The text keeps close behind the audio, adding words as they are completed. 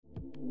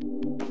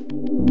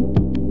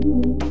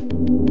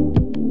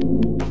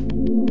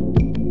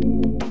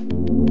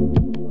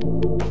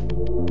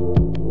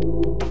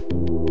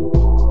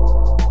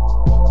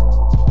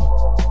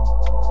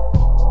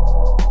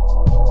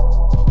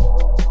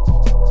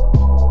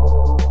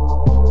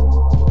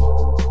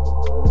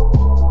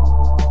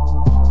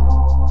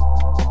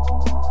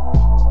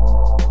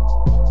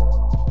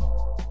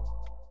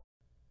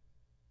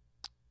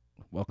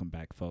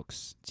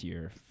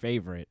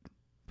favorite,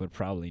 but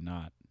probably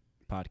not,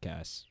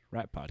 podcast,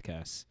 rap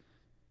podcast,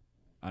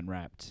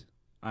 Unwrapped.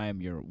 I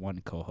am your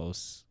one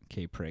co-host,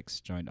 K Pricks,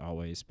 joined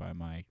always by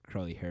my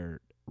curly-haired,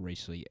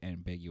 racially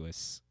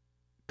ambiguous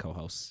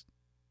co-host.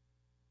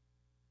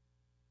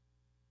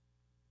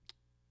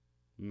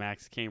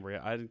 Max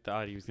Cambria. I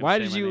thought he was going Why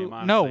to did say my you?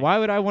 name, No, honestly. why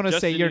would I want to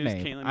Just say the your news,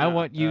 name? Caitlin, I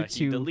want you He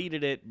to.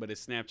 deleted it, but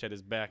his Snapchat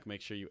is back.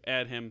 Make sure you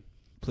add him.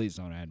 Please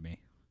don't add me.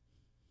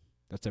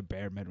 That's a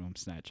bare minimum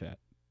Snapchat.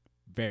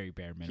 Very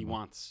bare minimum. He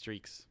wants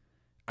streaks.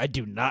 I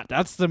do not.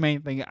 That's the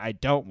main thing I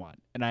don't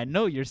want. And I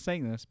know you're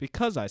saying this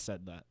because I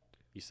said that.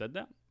 You said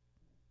that?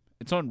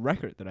 It's on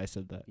record that I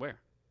said that.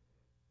 Where?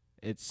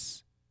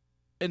 It's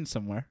in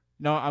somewhere.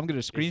 No, I'm going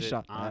to screenshot Is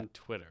it on that.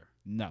 Twitter?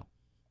 No.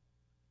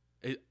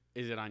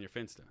 Is it on your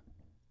Finsta?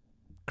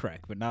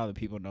 Correct. But now that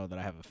people know that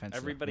I have a Finsta.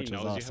 Everybody which is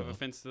knows also, you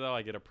have a Finsta, though.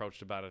 I get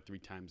approached about it 3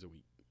 times a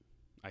week.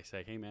 I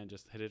say, hey, man,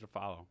 just hit it a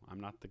follow. I'm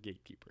not the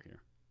gatekeeper here.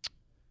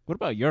 What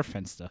about your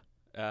Finsta?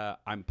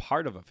 I'm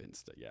part of a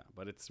Finsta, yeah,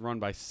 but it's run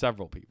by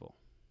several people.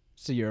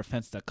 So you're a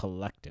Finsta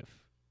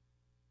collective.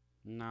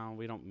 No,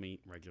 we don't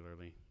meet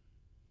regularly.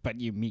 But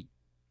you meet.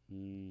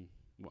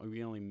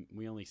 We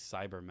only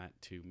cyber met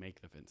to make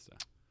the Finsta.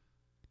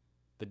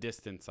 The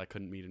distance, I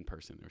couldn't meet in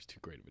person. There was too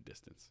great of a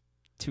distance.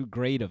 Too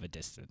great of a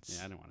distance.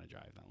 Yeah, I didn't want to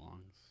drive that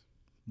long.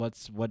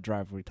 What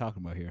drive are we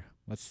talking about here?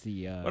 What's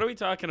the What are we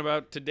talking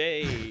about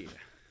today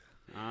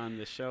on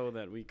the show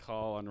that we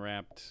call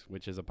Unwrapped,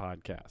 which is a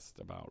podcast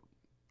about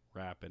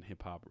rap and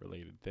hip-hop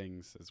related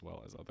things as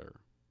well as other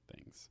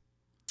things?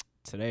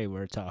 Today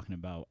we're talking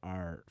about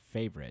our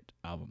favorite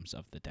albums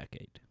of the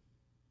decade.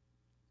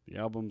 The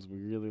albums we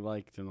really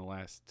liked in the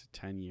last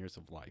 10 years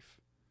of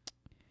life.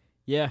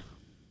 Yeah.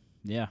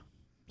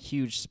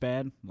 Huge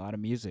span, a lot of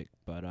music,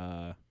 but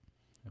I'm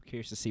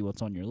curious to see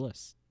what's on your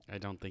list. I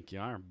don't think you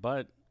are,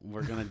 but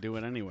we're going to do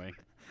it anyway.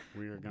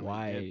 We are going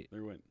to get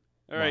through it.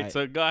 All Why? right,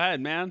 so go ahead,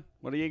 man.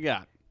 What do you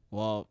got?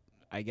 Well,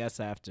 I guess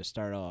I have to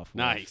start off with,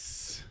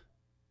 Nice.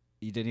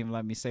 You didn't even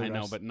let me say I what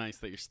know, was- but nice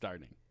that you're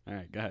starting. All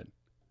right, go ahead.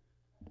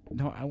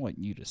 No, I want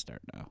you to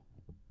start now.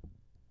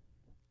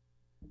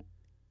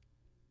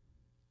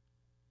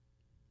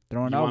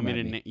 Throw an You album want me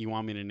at to me. you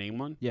want me to name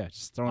one? Yeah,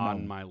 just throw an On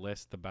album. my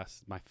list,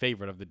 my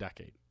favorite of the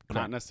decade. Not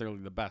Correct. necessarily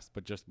the best,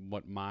 but just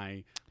what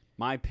my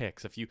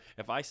picks. If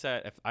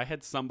I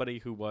had somebody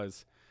who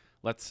was,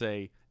 let's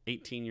say,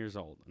 18 years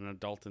old, an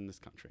adult in this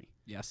country,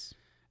 Yes.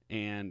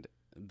 and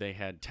they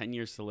had 10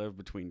 years to live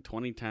between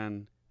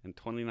 2010 and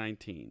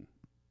 2019.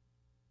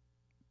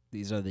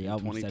 These are the In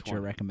albums that you're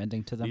 2020.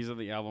 recommending to them? These are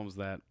the albums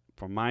that,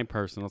 for my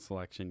personal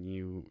selection,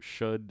 you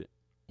should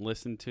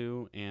listen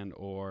to and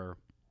or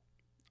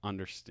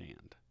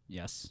understand.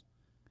 Yes.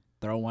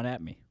 Throw one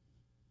at me.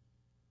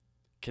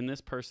 Can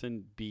this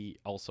person be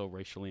also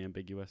racially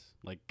ambiguous,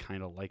 like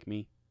kind of like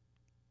me?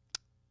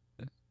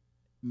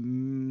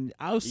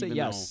 I'll say Even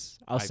yes.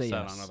 though I'll I've say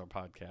said yes. on other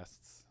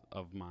podcasts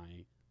of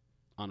my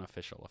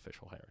official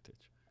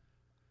heritage.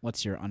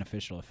 What's your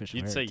unofficial official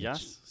You'd say heritage?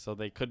 yes, so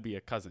they could be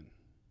a cousin.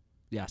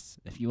 Yes.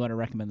 If you want to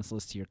recommend this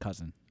list to your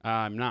cousin.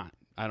 I'm not.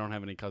 I don't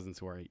have any cousins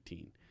who are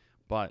 18.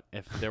 But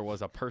if there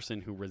was a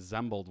person who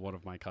resembled one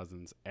of my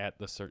cousins at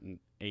the certain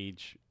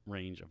age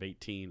range of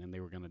 18 and they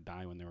were going to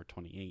die when they were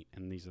 28,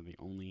 and these are the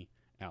only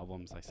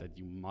albums I said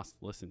you must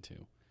listen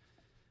to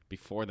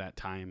before that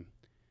time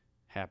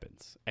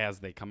happens as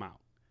they come out,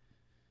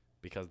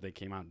 because they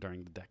came out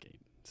during the decade.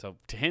 So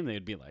to him,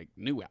 they'd be like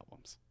new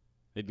albums.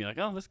 They'd be like,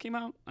 oh, this came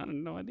out? I had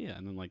no idea.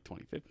 And then like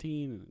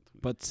 2015. And then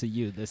But to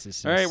you, this is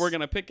just... all right, we're going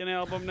to pick an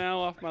album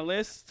now off my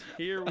list.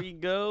 Here we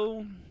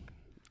go.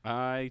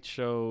 I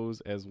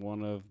chose as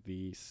one of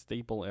the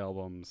staple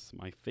albums,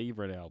 my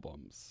favorite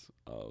albums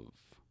of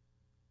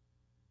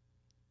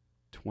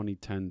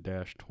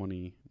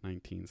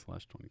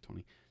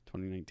 2010-2019/2020.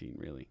 2019,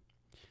 really.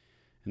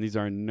 And these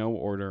are in no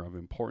order of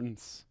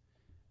importance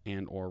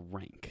and or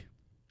rank.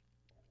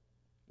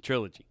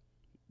 Trilogy,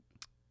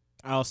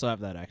 I also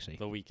have that, actually.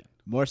 The Weeknd,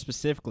 More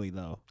specifically,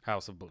 though.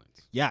 House of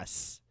Balloons.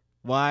 Yes.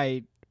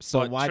 Why...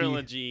 So But why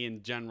trilogy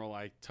in general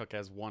I took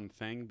as one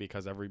thing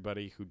because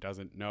everybody who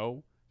doesn't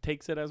know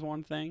takes it as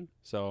one thing.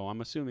 So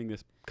I'm assuming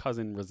this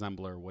cousin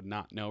resembler would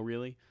not know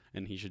really,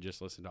 and he should just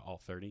listen to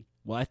all 30.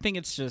 Well, I think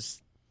it's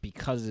just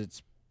because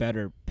it's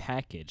better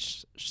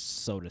packaged,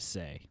 so to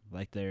say.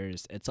 Like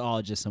it's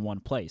all just in one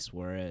place.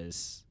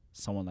 Whereas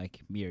someone like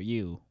me or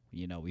you,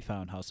 we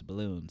found House of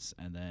Balloons,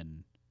 and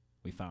then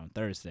we found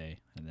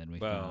Thursday, and then we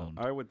found.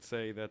 I would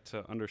say that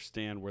to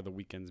understand where the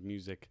Weeknd's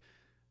music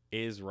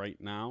is right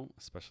now,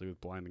 especially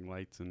with Blinding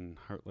Lights and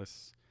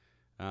Heartless,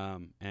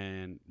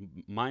 and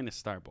mine is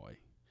Starboy.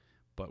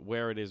 But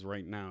where it is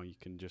right now, you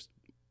can just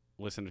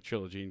listen to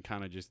Trilogy and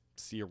kind of just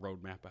see a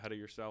roadmap ahead of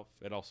yourself.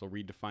 It also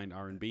redefined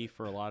R&B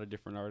for a lot of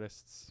different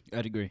artists.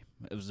 I'd agree.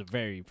 It was a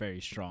very,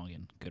 very strong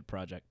and good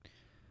project.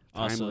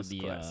 Timeless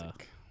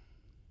classic.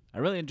 I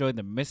really enjoyed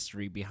the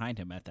mystery behind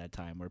him at that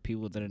time, where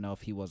people didn't know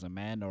if he was a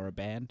man or a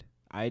band.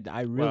 I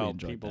really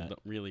enjoyed people that.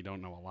 really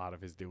don't know a lot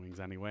of his doings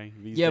anyway.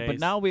 These Yeah, days. but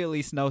now we at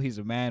least know he's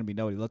a man. We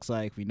know what he looks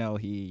like. We know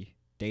he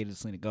dated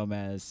Selena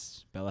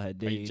Gomez, Bella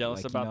Hadid. Are you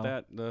jealous like, about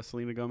that, the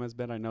Selena Gomez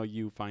bit? I know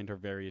you find her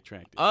very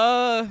attractive.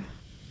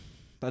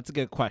 That's a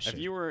good question. If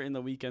you were in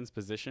the Weeknd's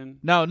position,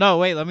 No,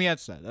 wait, let me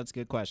answer that. That's a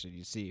good question,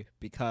 you see.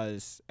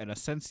 Because in a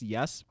sense,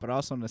 yes, but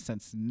also in a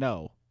sense,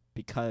 no.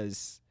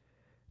 Because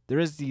there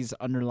is these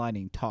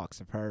underlining talks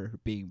of her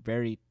being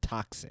very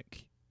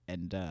toxic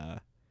and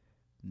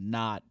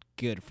not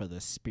good for the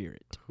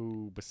spirit.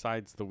 who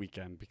besides the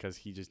Weeknd, because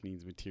he just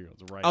needs materials,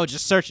 right? Oh,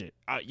 just search it.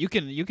 You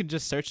can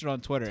just search it on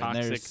Twitter. And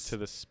Toxic there's to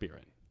the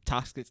spirit.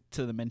 toxic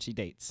to the men she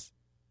dates.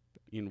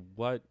 In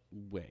what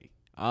way?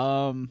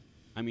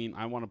 I mean,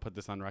 I want to put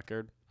this on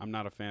record. I'm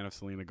not a fan of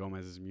Selena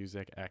Gomez's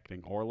music,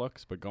 acting, or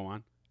looks, but go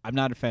on. I'm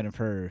not a fan of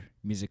her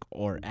music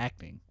or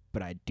acting,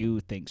 but I do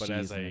think But she's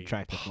as an a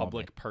attractive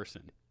public woman.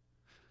 person,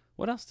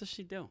 what else does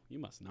she do? You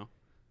must know.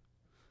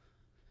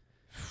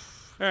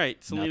 All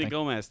right, Selena Nothing.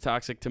 Gomez,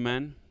 "Toxic to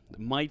Men,"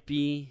 might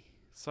be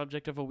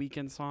subject of a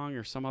Weeknd song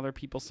or some other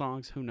people's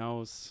songs. Who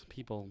knows?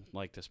 People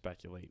like to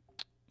speculate.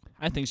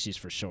 I think she's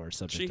for sure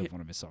subject She- of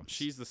one of his songs.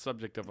 She's the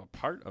subject of a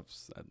part of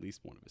at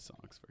least one of his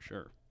songs for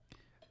sure.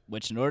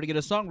 Which, in order to get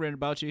a song written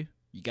about you,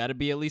 you got to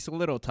be at least a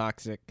little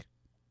toxic,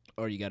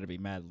 or you got to be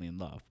madly in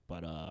love.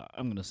 But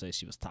I'm gonna say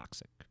she was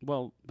toxic.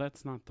 Well,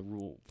 that's not the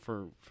rule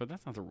for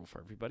that's not the rule for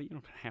everybody. You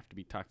don't have to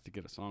be toxic to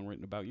get a song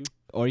written about you.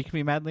 Or you can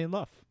be madly in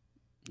love.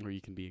 Or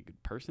you can be a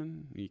good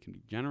person, or you can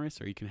be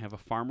generous, or you can have a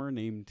farmer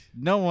named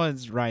No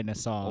one's writing a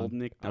song Old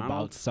Nick about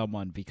Donald.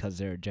 someone because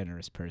they're a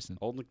generous person.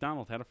 Old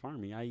MacDonald had a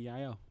farm,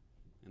 E-I-E-I-O.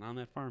 And on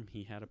that farm,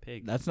 he had a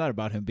pig, That's not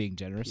about him being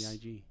generous.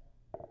 P-I-G.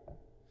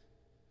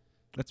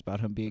 That's about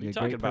him What being are you a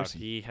talking great about?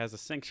 person. He has a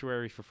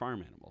sanctuary for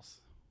farm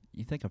animals.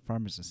 You think a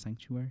farm is a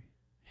sanctuary?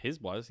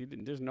 His was. He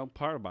didn't. There's no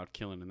part about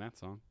killing in that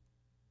song.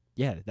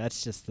 Yeah,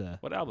 that's just the.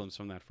 What albums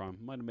from that farm?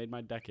 Might have made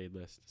my decade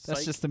list. That's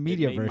Psych, just the it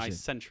media made my version.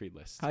 century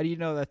list. How do you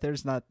know that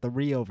there's not the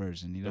real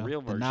version? You know, The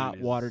real version not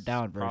is watered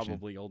down version.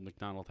 Probably Old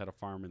MacDonald had a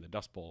farm in the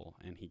Dust Bowl,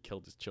 and he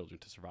killed his children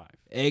to survive.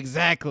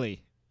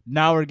 Exactly.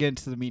 Now we're getting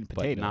to the meat and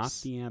potatoes. But not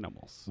the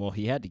animals. Well,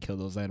 he had to kill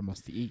those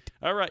animals to eat.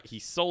 All right, he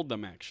sold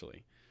them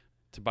actually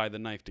to buy the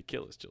knife to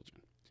kill his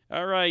children.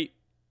 All right.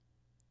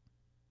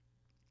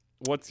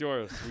 What's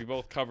yours? We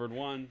both covered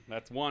one.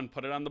 That's one.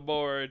 Put it on the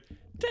board.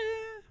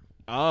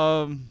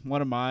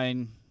 One of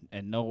mine,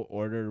 in no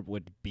order,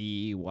 would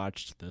be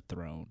Watch the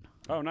Throne.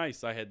 Oh,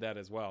 nice. I had that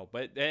as well.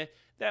 But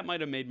that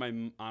might have made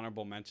my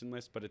honorable mention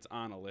list, but it's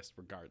on a list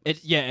regardless.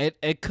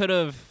 It could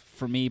have,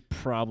 for me,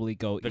 probably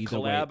go The either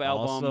collab way.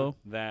 album Also,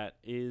 that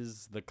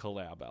is the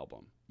collab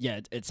album. yeah,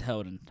 it's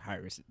held in high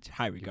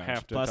You regard.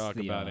 have to Plus talk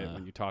the, about it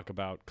when you talk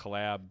about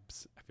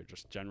collabs. If you're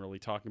just generally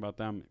talking about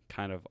them,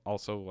 kind of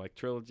also like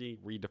Trilogy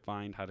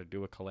redefined how to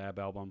do a collab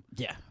album.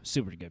 Yeah,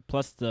 super good.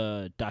 Plus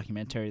the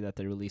documentary that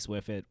they released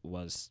with it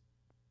was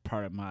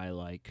part of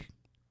my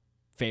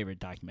favorite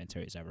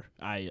documentaries ever.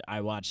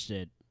 I watched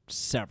it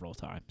several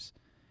times.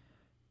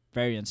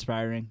 Very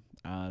inspiring.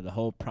 The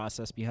whole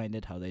process behind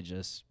it, how they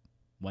just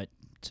went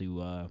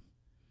to a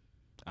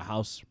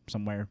house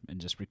somewhere and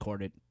just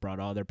recorded, brought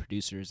all their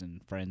producers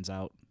and friends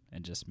out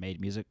and just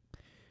made music.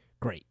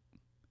 Great.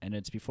 And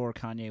it's before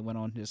Kanye went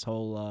on his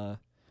whole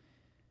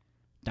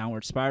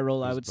downward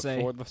spiral, It I was would say.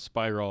 before the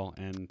spiral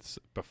and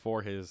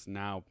before his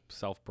now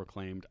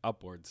self-proclaimed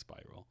upward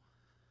spiral,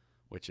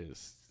 which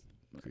is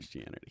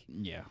Christianity.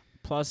 Yeah.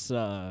 Plus,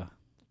 it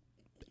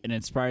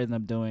inspired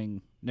them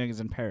doing Niggas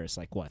in Paris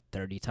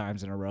 30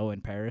 times in a row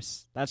in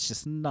Paris? That's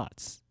just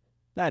nuts.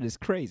 That is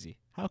crazy.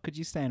 How could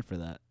you stand for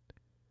that?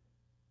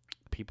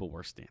 People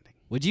were standing.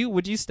 Would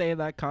you stay in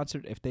that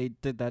concert if they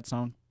did that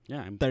song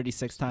Yeah,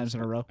 36 times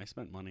in a row? I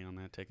spent money on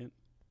that ticket.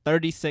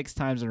 36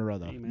 times in a row,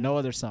 though. Hey, man. No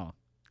other song.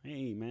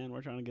 Hey, man,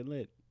 we're trying to get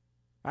lit.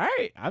 All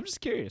right. I'm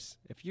just curious.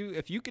 If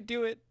you could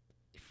do it,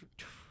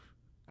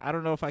 I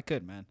don't know if I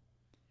could, man.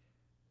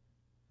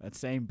 That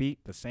same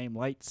beat, the same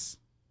lights,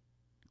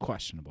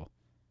 questionable.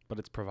 But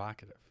it's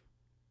provocative.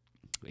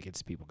 It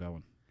gets people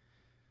going.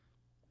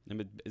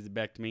 Is it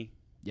back to me?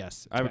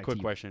 Yes. I have a back to quick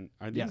you. question.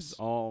 Are these Yes.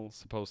 all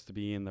supposed to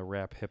be in the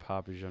rap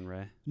hip-hop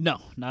genre?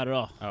 No, not at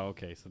all. Oh,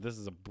 okay. So this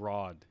is a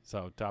broad.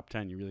 So top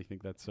 10, you really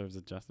think that serves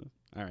it justice?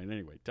 All right,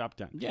 anyway, top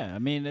 10. Yeah, I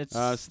mean it's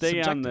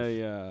Stay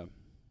subjective.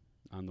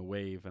 on the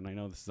wave, and I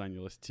know this is on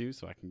your list too,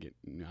 so I can get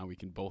now we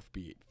can both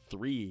be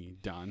 3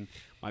 done.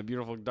 My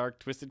Beautiful Dark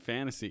Twisted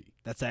Fantasy.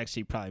 That's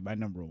actually probably my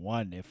number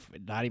one, if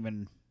not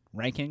even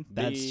ranking.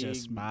 That's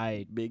just Big-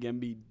 my big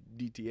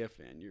MBDTF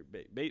fan. You're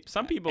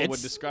some people would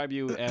It's- describe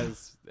you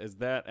as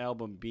that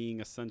album being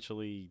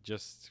essentially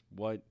just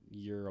what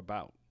you're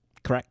about.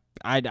 correct.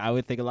 I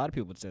would think a lot of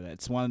people would say that.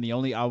 It's one of the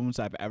only albums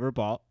I've ever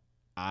bought.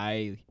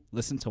 I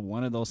listen to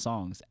one of those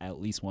songs at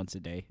least once a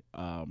day.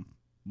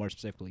 More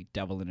specifically,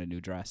 "Devil in a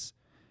New Dress."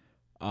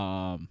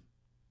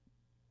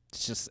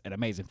 It's just an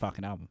amazing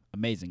fucking album.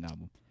 Amazing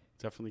album.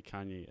 Definitely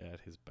Kanye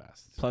at his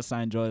best. Plus,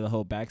 I enjoy the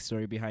whole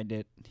backstory behind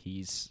it.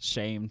 He's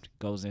shamed,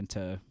 goes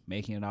into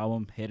making an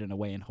album, hidden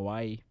away in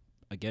Hawaii.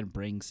 Again,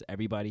 brings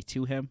everybody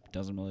to him.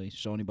 Doesn't really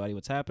show anybody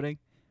what's happening.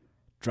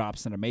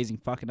 Drops an amazing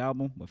fucking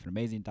album with an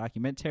amazing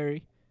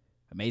documentary.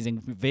 Amazing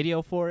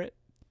video for it.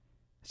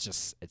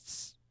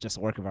 it's just a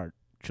work of art,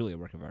 truly a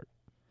work of art.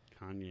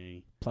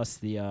 Kanye Plus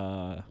the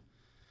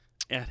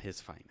at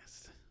his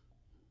finest.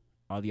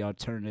 all the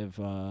alternative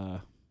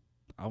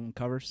album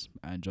covers,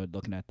 I enjoyed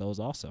looking at those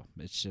also.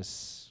 It's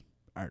just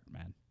art,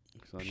 man.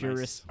 So a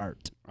Purest nice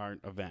art. art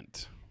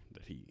event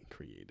that he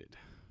created.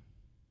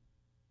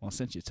 Well,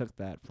 since you took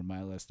that from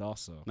my list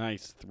also,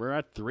 Nice. We're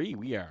at 3.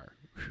 We are.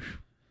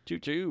 Choo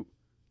choo.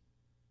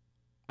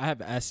 I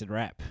have Acid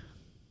Rap.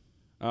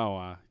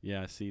 Oh,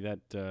 yeah. See,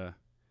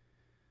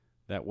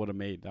 that would have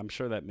made. I'm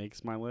sure that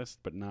makes my list,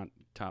 but not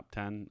top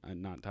 10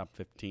 and not top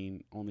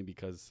 15, only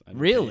because I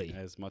didn't Really? pay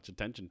as much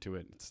attention to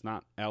it. It's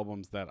not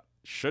albums that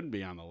should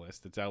be on the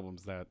list. It's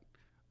albums that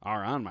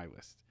are on my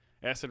list.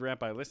 Acid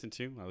Rap I listened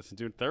to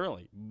it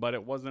thoroughly, but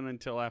it wasn't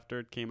until after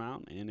it came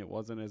out, and it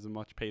wasn't as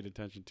much paid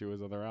attention to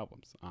as other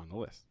albums on the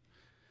list.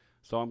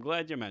 So I'm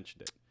glad you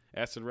mentioned it.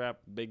 Acid Rap,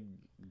 big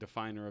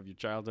definer of your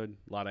childhood.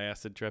 A lot of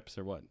acid trips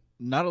or what?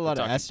 Not a lot of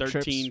Talking acid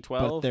 13, trips,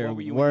 12? but there What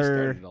were you when you were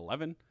started?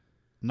 11?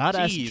 not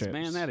acid Jeez, trips.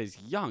 man, that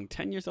is young.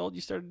 10 years old,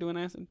 you started doing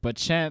acid? But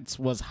Chance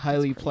was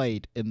highly crazy.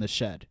 played in the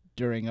shed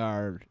during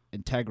our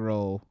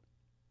integral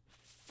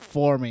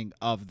forming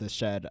of the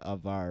shed,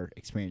 of our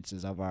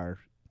experiences, of our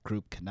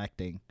group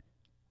connecting.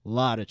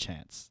 Lot of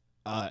Chance.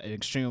 An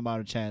extreme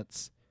amount of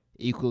Chance.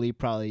 Equally,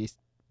 probably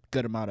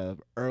good amount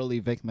of early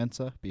Vic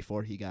Mensa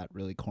before he got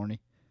really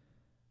corny.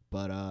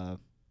 But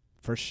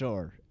for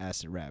sure,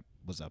 Acid Rap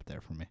was up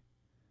there for me.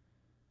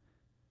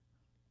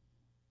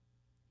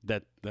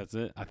 That's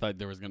it? I thought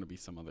there was going to be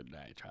some other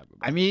diatribe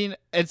about I mean,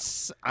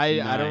 it's I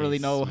don't really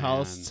Nice, know how man.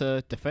 else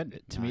to defend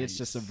it. To me, it's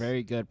just a Nice.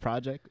 very good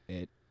project.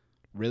 It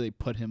really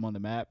put him on the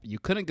map. You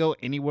couldn't go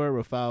anywhere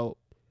without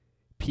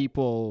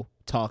people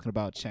talking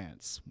about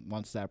Chance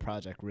once that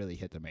project really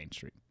hit the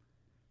mainstream.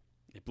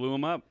 it. Blew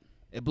him up,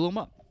 It blew him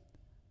up.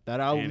 That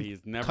and album,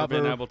 he's never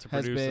cover been able to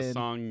has produce a been-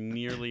 song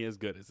nearly as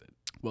good as it.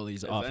 well,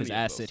 he's as off his any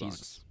of those acid. He's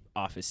songs.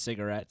 off his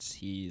cigarettes.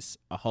 He's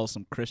a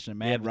wholesome Christian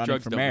man Yeah, the running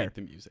drugs for don't mayor. make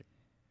the music.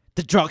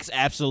 The drugs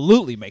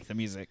absolutely make the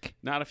music,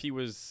 Not if he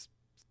was,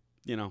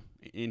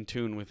 in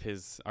tune with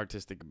his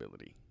artistic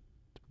ability.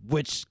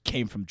 which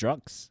came from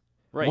drugs.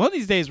 Right. One of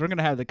these days, we're going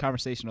to have the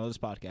conversation on this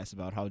podcast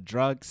about how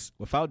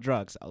without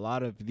drugs, a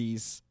lot of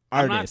these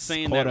I'm not artists,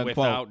 saying quote that unquote,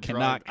 without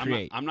cannot drug,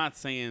 create. I'm not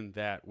saying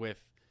that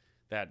with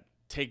that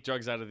take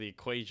drugs out of the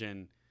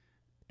equation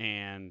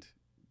and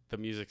the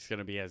music's going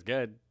to be as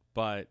good,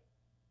 but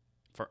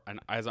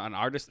as an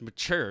artist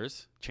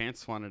matures,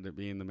 Chance wanted to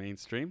be in the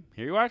mainstream.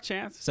 Here you are,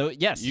 Chance. So,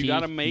 yes, You he,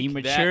 got to make he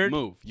matured, that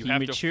move. You he have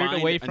to matured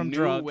find away a from new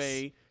drugs.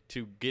 way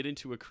to get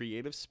into a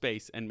creative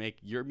space and make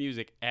your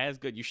music as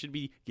good. You should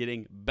be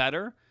getting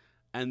better,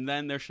 and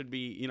then there should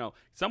be,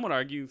 some would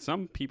argue,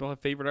 some people have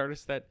favorite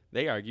artists that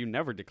they argue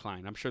never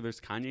decline. I'm sure there's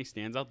Kanye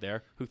stans out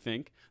there who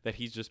think that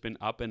he's just been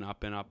up and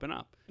up and up and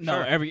up. No,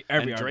 Sure. every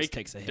And artist Drake,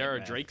 takes a hit. there are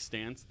man. Drake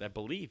stans that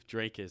believe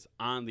Drake is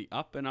on the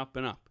up and up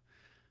and up.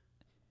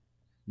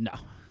 No.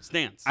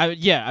 Stans.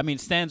 I mean,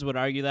 Stans would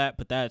argue that,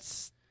 but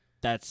that's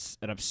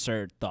an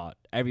absurd thought.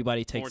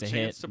 Everybody takes For a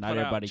Chance hit. to Not put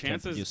out- everybody can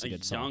Chance produce is a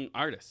good song. young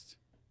artist.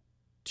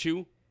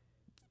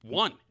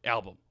 1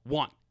 album.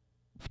 1.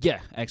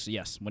 Yeah, actually,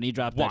 yes. When he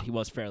dropped One. that, he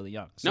was fairly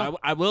young. So No,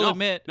 I will no,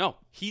 admit, No,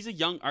 he's a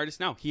young artist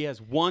now. He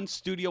has 1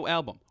 studio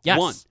album. yes,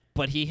 1.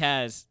 but he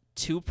has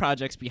 2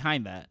 projects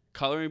behind that.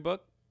 Coloring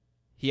book,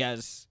 He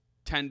has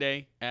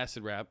 10-day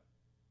acid rap.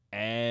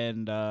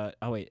 and oh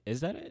wait,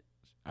 is that it?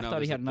 I No,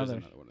 thought he there's had there's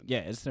another. one in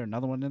Yeah, is there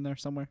another one in there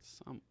somewhere?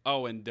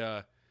 and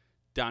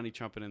Donnie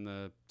Trumpet and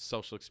the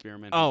social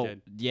experiment. Oh, he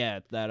did. yeah,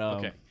 that.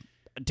 Okay.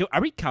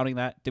 Are we counting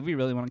that? Did we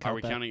really want to count Are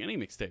we that? counting any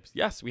mixtapes?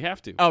 Yes, we have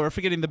to. Oh, we're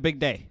forgetting the Big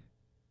Day.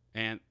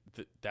 And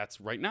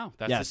that's right now.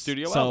 That's Yes, the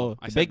studio so album.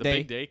 I The said Big the Day,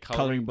 Big Day,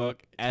 Coloring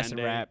Book, 10 Acid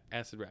Day, Rap.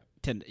 Acid Rap.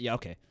 Yeah,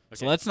 okay.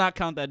 So Okay. let's not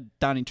count that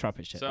Donnie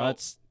Trumpet shit. So-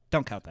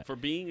 Don't count that. For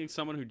being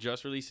someone who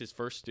just released his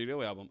first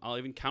studio album, I'll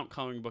even count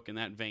Coloring Book in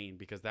that vein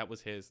because that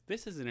was his.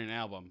 This isn't an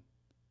album,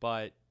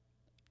 but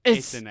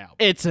it's an album.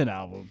 It's an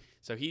album.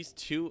 So he's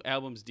 2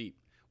 albums deep.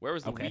 Where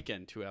was The Okay.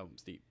 Weeknd 2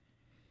 albums deep?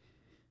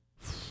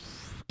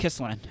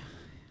 Kissland.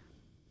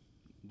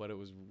 But it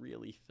was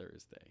really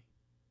Thursday.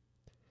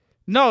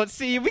 No,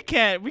 see, we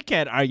can't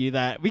argue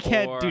that. We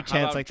can't Or do how Chance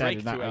about like that Drake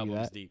and not 2 argue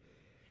albums that. deep?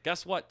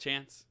 Guess what,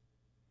 Chance?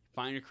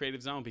 Find your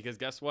creative zone because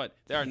guess what?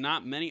 There are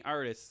not many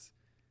artists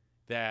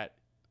that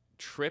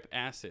trip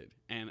acid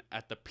and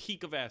at the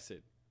peak of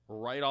acid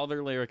write all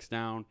their lyrics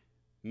down,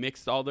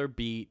 mix all their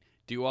beat,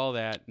 do all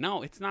that.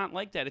 No, it's not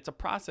like that. It's a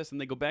process,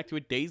 and they go back to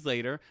it days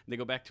later, and they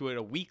go back to it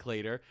a week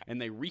later, and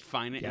they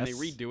refine it and they Yes.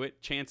 redo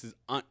it. Chance is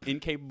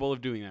incapable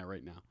of doing that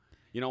right now.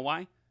 You know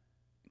why?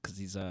 Because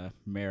he's a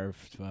mayor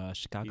of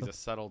Chicago. He's a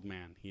settled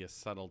man. He has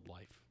settled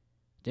life.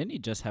 Didn't he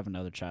just have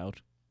another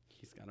child?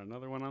 He's got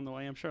another one on the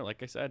way, I'm sure.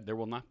 Like I said, there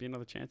will not be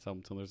another Chance album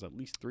until there's at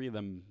least 3 of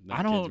them.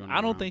 I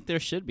don't think there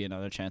should be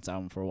another Chance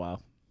album for a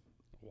while.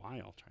 Why?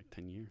 I'll try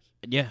 10 years.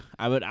 Yeah,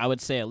 I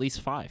would say at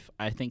least 5.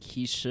 I think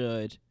he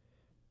should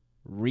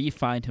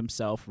refine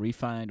himself,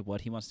 refine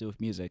what he wants to do with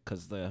music,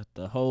 because the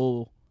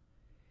whole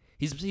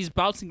he's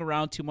bouncing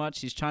around too much.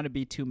 He's trying to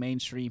be too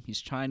mainstream.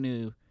 He's trying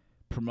to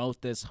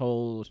promote this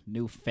whole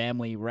new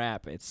family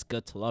rap. It's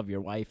good to love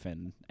your wife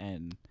and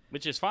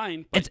which is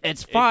fine. But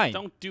it's fine.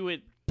 Don't do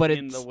it but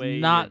in it's the way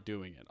not you're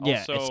doing it. Yeah,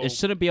 Also, it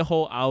shouldn't be a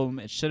whole album.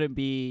 It shouldn't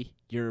be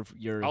your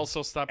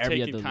also stop every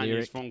taking other Kanye's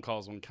lyric. phone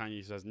calls when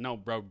Kanye says, "No,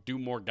 bro, do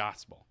more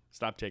gospel."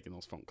 Stop taking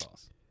those phone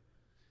calls.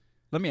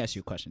 Let me ask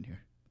you a question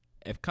here.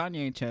 If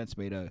Kanye and Chance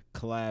made a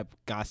collab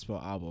gospel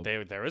album,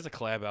 There is a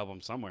collab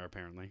album somewhere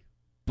apparently.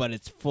 but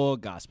it's full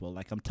gospel,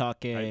 like I'm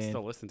talking I'd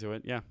still listen to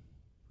it. Yeah,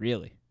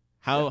 really,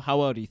 how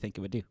well do you think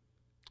it would do?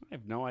 I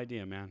have no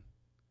idea, man.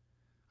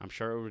 I'm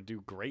sure it would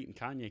do great in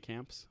Kanye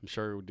camps. I'm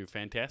sure it would do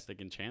fantastic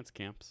in Chance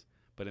camps.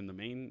 But in the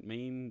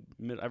main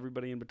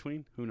everybody in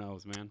between, who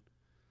knows, man?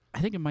 I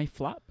think it might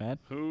flop, man.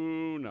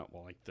 Who knows?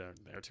 Well, like their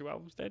 2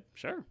 albums did,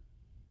 sure.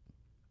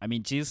 I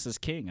mean, Jesus is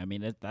King. I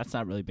mean, that's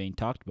not really being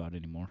talked about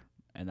anymore,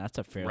 and that's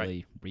a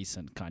fairly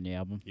recent Kanye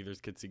album. Either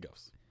is Kids See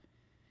Ghosts.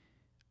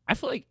 I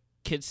feel like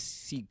Kids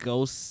See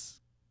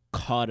Ghosts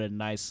caught a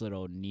nice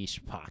little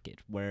niche pocket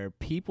where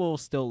people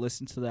still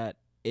listen to that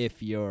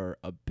if you're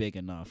a big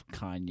enough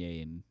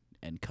Kanye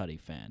and Cudi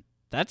fan.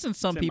 That's in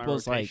some It's in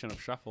people's my like. rotation of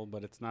shuffle,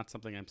 but it's not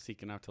something I'm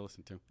seeking out to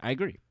listen to. I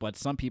agree, but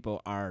some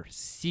people are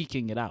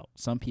seeking it out.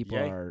 Some people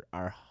Yay.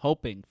 are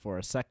hoping for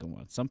a second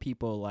one. Some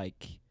people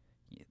like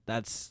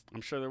that's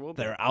I'm sure there will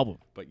be. their album.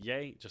 But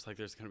yay, just like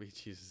there's going to be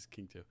Jesus is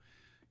King too.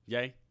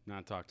 Yay,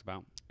 not talked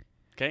about.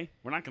 Okay?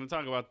 We're not going to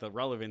talk about the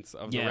relevance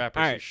of the Yeah, rappers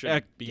all who right,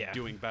 should be yeah.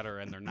 doing better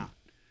and they're not.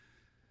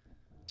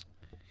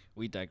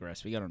 We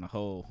digress. We got on a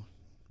whole.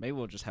 Maybe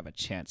we'll just have a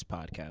Chance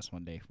podcast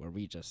one day where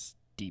we just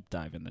deep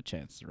dive into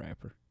Chance the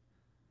Rapper.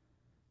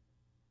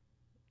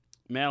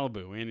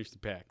 Malibu, Anderson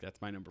 .Paak.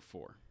 That's my number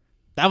 4.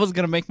 That was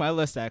gonna make my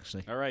list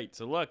actually, All right,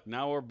 so look,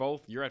 now we're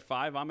both, you're at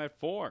 5, I'm at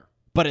 4.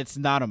 but it's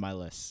not on my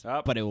list.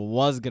 Oh. But it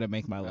was gonna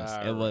make my list.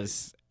 All It right.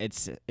 was.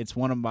 It's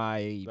one of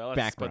my Well, let's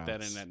backgrounds. put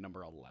that in at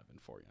number 11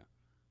 for you.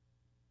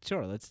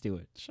 Sure, let's do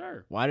it.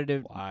 Sure. Why did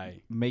it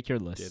Why make your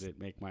list? did it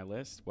make my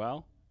list?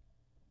 Well,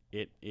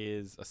 it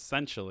is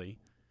essentially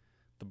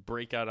the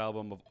breakout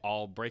album of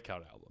all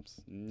breakout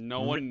albums.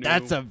 No one knew.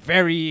 That's a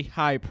very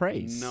high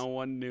praise. No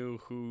one knew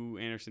who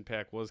Anderson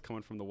 .Paak was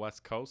coming from the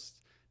West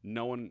Coast.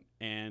 No one,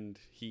 and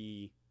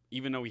he,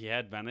 even though he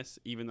had Venice,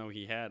 even though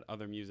he had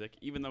other music,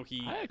 even though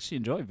he, I actually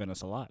enjoy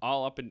Venice a lot.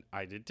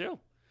 I did too.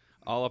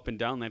 All up and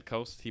down that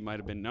coast, he might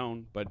have been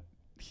known, but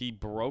he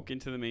broke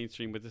into the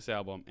mainstream with this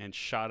album and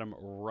shot him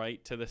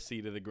right to the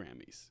seat of the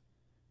Grammys.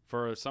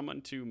 For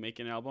someone to make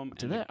an album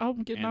Did that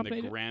album get and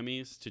nominated? the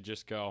Grammys to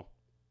just go,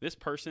 this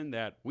person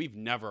that we've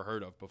never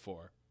heard of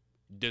before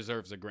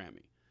deserves a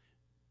Grammy.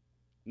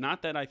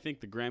 Not that I think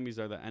the Grammys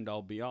are the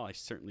end-all be-all. I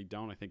certainly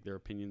don't. I think their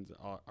opinions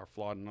are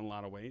flawed in a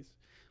lot of ways.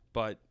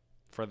 But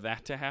for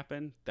that to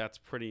happen, that's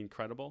pretty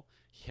incredible.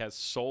 He has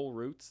soul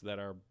roots that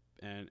are,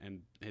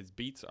 and his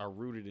beats are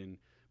rooted in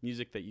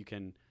music that you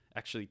can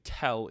actually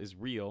tell is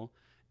real.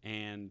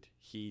 And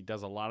he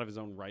does a lot of his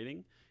own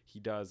writing. He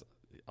does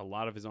a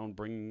lot of his own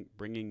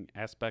bringing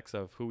aspects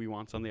of who he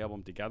wants on the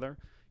album together.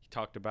 He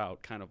talked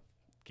about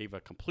gave a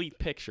complete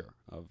picture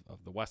of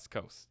the West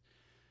Coast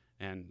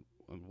and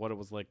what it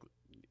was like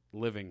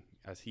living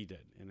as he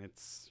did, and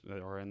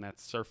or in that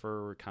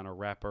surfer kind of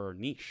rapper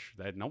niche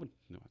that no one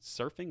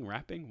surfing,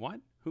 rapping, what?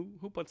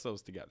 Who puts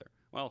those together?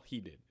 Well, he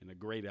did in a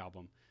great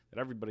album that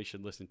everybody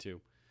should listen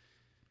to.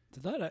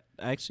 Did that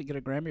actually get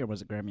a Grammy, or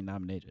was it Grammy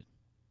nominated?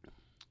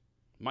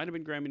 Might have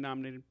been Grammy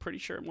nominated. Pretty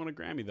sure it won a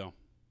Grammy though.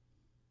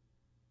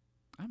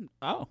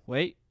 Oh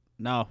wait,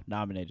 no,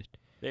 nominated.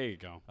 There you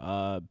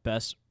go.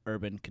 Best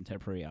urban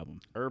contemporary album.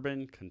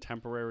 Urban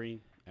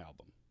contemporary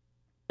album.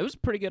 It was a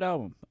pretty good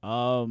album.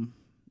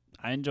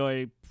 I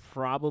enjoy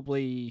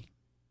probably,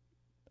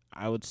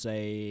 I would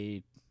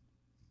say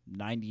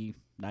 95%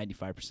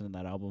 of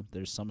that album.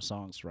 There's some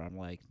songs where I'm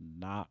like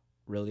not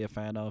really a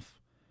fan of.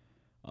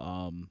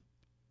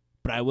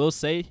 But I will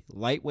say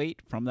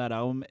Lightweight from that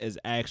album is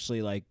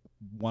actually like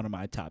one of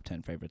my top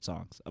 10 favorite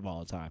songs of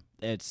all time.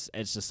 It's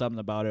just something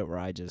about it where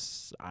I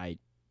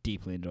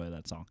deeply enjoy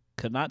that song.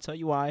 Could not tell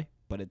you why,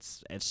 but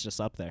it's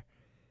just up there.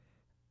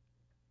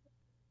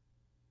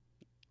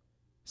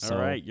 All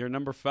right, you're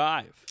number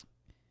 5.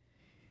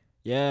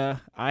 Yeah,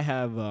 I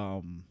have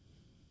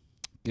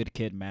Good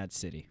Kid, Mad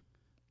City.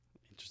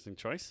 Interesting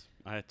choice.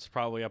 It's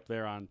probably up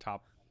there on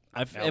top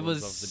It albums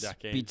was of the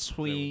decade.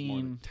 between More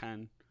than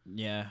 10,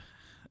 yeah,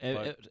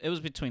 it was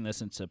between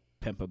this and To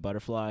Pimp a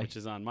Butterfly. which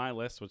is on my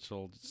list, which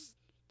will just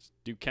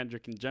do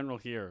Kendrick in general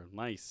here.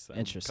 Nice. That'll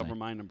Interesting. Cover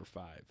my number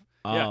 5.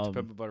 Yeah, To Pimp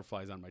Um, a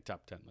Butterfly is on my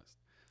top 10 list.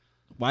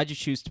 Why'd you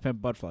choose To Pimp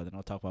a Butterfly? Then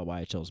I'll talk about why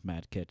I chose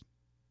Mad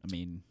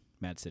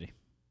City.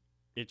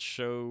 It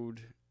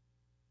showed,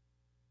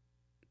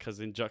 because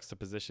in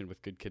juxtaposition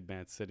with Good Kid,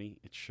 Mad City,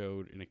 it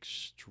showed an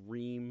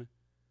extreme,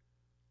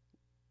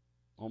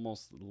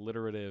 almost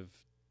alliterative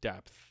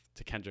depth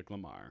to Kendrick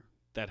Lamar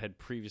that had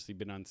previously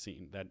been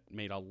unseen, that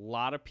made a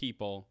lot of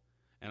people,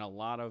 and a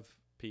lot of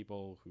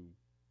people who,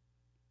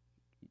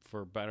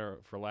 for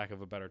lack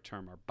of a better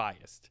term, are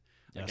biased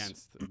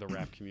against the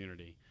rap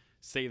community,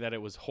 say that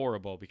it was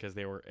horrible because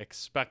they were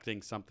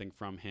expecting something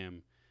from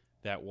him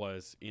that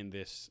was in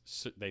this.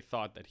 They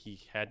thought that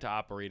he had to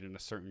operate in a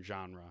certain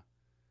genre,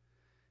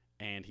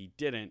 and he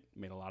didn't.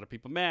 Made a lot of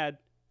people mad.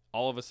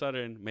 All of a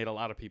sudden, made a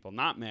lot of people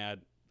not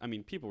mad. I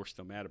mean, people were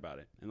still mad about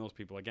it, and those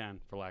people, again,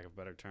 for lack of a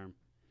better term,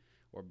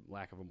 or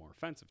lack of a more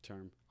offensive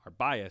term, are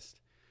biased.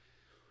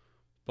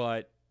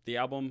 But the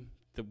album,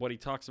 what he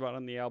talks about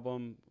on the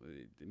album,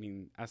 I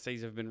mean,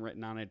 essays have been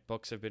written on it,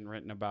 books have been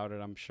written about it.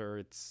 I'm sure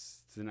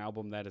it's an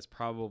album that is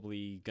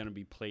probably going to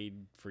be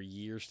played for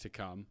years to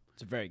come.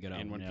 It's a very good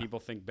album. And when people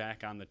think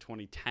back on the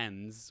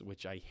 2010s,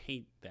 which I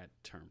hate that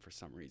term for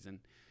some reason,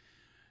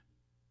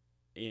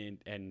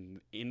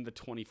 and in the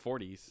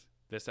 2040s,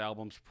 this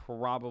album's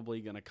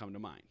probably going to come to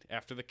mind.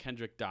 After the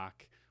Kendrick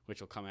doc,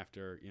 which will come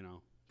after,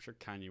 I'm sure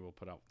Kanye will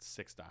put out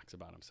 6 docs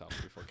about himself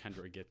before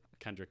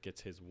Kendrick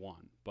gets his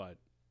one. But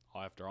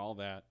after all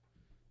that,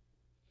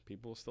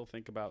 people will still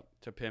think about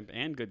To Pimp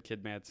and Good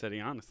Kid, Mad City,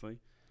 honestly.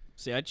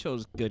 See, I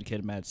chose Good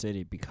Kid, Mad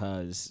City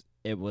because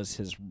it was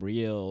his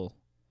real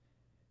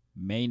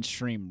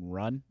mainstream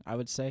run, I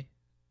would say.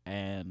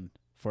 And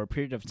for a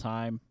period of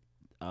time,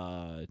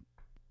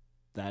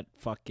 that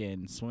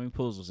fucking Swimming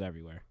Pools was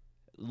everywhere.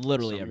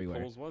 Literally everywhere.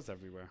 Swimming Pools was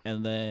everywhere.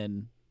 And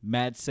then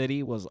Mad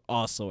City was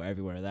also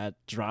everywhere. That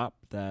drop,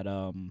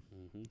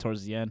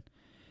 towards the end,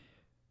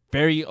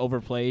 very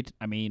overplayed.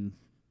 I mean,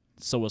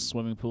 so was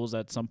Swimming Pools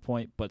at some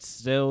point, but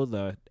still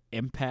the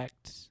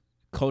impact,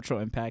 cultural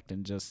impact,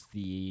 and just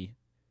the,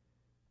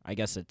 I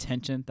guess,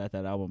 attention that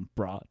album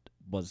brought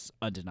was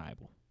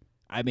undeniable.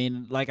 I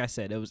mean, like I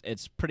said,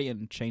 it's pretty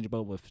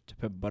interchangeable with To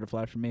Pimp a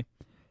Butterfly for me.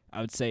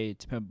 I would say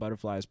To Pimp a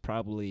Butterfly is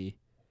probably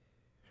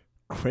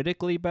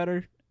critically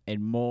better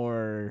and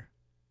more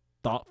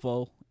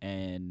thoughtful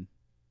and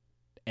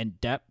in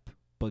depth,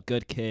 but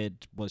Good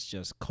Kid was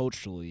just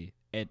culturally,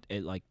 it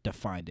like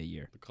defined a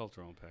year. The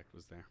cultural impact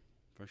was there,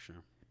 for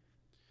sure.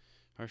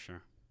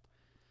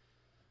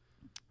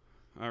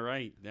 All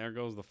right, there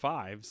goes the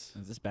 5s.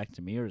 Is this back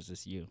to me or is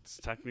this you? It's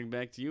technically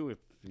back to you with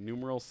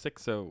numeral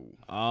 60.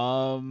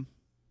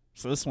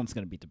 So this one's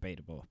gonna be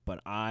debatable,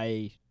 but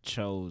I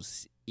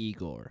chose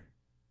Igor,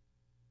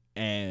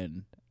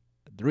 and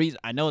the reason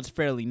I know it's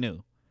fairly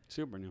new,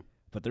 super new,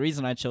 but the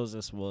reason I chose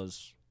this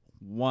was,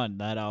 one,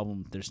 that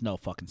album, there's no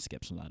fucking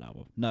skips on that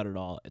album, not at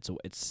all.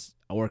 It's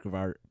a work of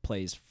art,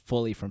 plays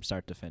fully from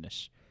start to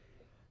finish.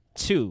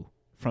 2,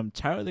 from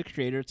Tyler the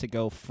Creator to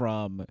go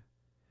from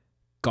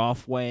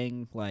Golf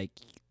Wang, like,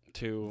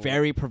 to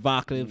very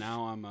provocative,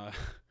 now I'm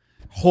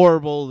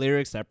horrible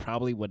lyrics that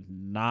probably would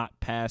not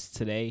pass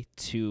today,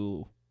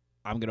 to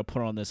I'm gonna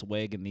put on this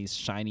wig and these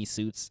shiny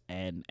suits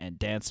and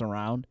dance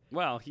around.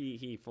 Well,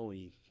 he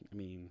fully, I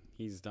mean,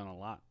 he's done a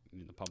lot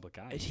in the public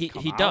eye. He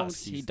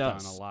does. He's done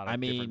a lot of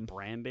different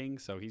branding,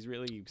 so he's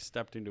really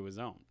stepped into his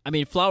own. I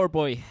mean, Flower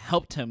Boy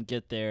helped him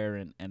get there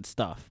and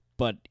stuff,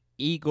 but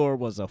Igor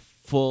was a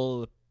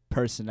full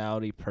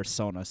personality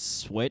persona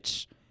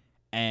switch,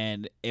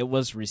 and it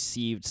was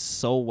received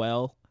so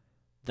well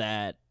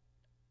that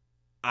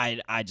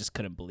I just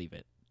couldn't believe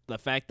it. The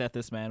fact that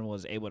this man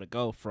was able to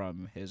go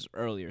from his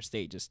earlier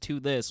stages to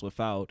this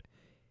without,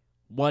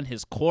 one,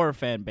 his core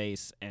fan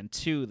base, and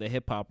 2, the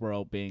hip hop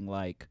world being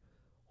like,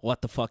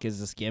 what the fuck is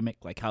this gimmick?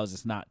 Like, how is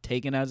this not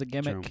taken as a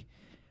gimmick? True.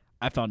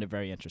 I found it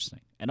very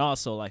interesting. And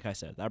also, like I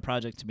said, that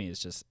project to me is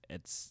just,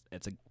 it's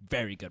a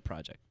very good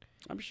project.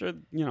 I'm sure,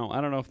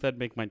 I don't know if that'd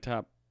make my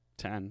top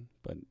 10,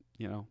 but,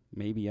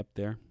 maybe up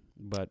there.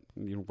 But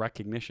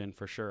recognition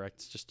for sure.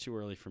 It's just too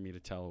early for me to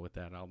tell with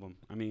that album.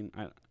 I mean,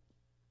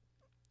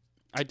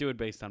 I do it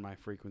based on my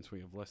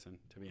frequency of listen,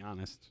 to be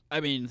honest. I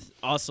mean,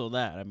 also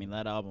that. I mean,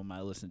 that album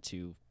I listened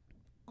to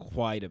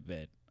quite a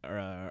bit.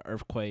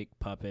 Earthquake,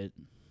 Puppet,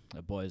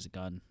 The Boy's a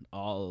Gun,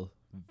 all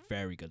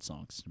very good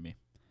songs to me.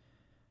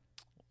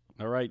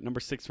 All right, number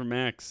 6 for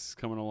Max,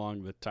 coming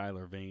along the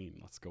Tyler vein.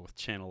 Let's go with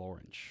Channel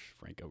Orange,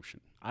 Frank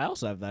Ocean. I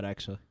also have that,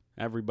 actually.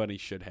 Everybody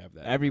should have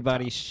that.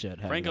 Everybody should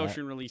have Frank that.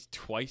 Ocean released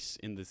twice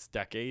in this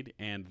decade,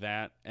 and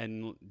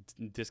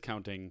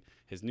discounting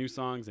his new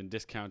songs and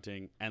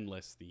discounting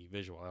Endless, the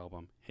visual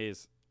album.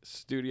 His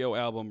studio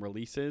album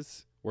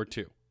releases were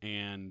 2,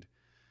 and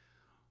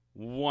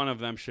one of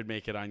them should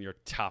make it on your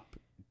top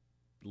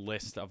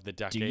list of the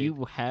decade. Do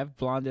you have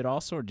Blonded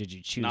also, or did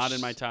you choose? Not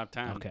in my top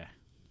 10. Okay.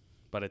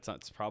 But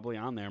it's probably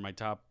on there.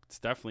 It's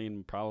definitely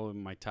in probably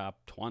my top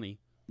 20.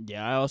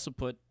 Yeah, I also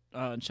put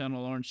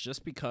Channel Orange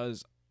just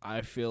because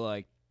I feel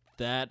like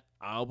that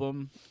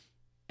album,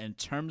 in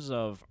terms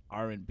of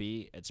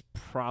R&B, it's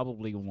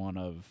probably one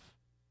of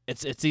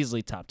it's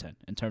easily top 10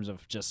 in terms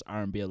of just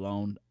R&B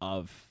alone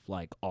of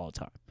like all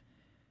time.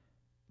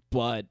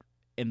 But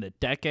in the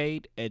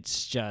decade,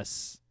 it's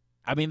just,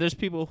 I mean, there's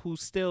people who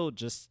still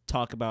just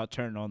talk about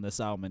turning on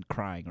this album and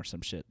crying or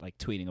some shit, like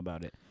tweeting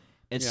about it.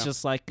 It's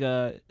just like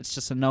it's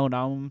just a known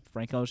album.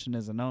 Frank Ocean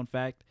is a known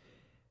fact.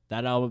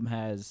 That album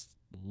has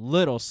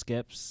little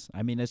skips.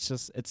 I mean, it's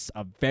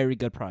a very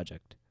good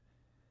project.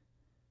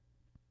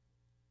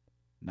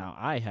 Now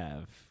I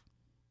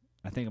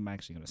think I'm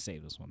actually gonna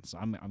save this one, so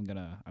I'm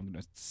gonna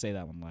say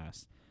that one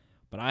last.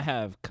 But I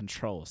have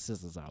Control,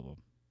 SZA's album.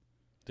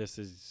 This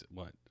is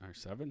what, our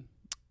 7?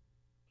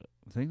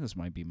 I think this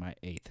might be my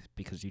 8th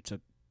because you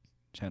took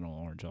Channel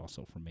Orange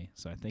also from me.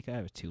 So I think I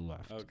have 2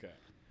 left. Okay.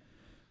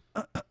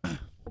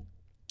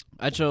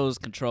 I chose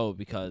Control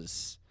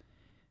because,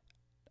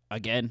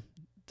 again,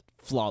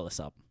 flawless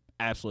album.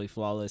 Absolutely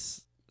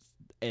flawless.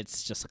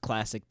 It's just a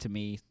classic to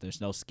me. There's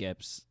no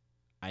skips.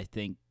 I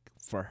think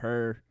for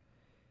her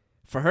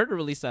to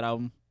release that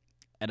album,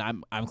 and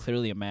I'm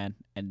clearly a man,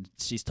 and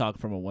she's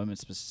talking from a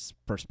woman's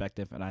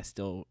perspective, and I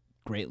still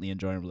greatly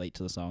enjoy and relate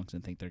to the songs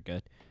and think they're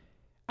good.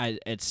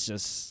 It's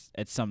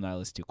something I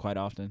listen to quite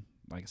often.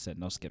 Like I said,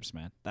 no skips,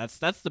 man. That's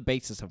the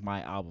basis of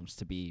my albums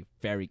to be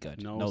very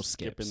good. No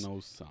skips. Skipping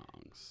those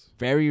songs.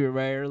 Very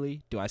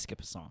rarely do I skip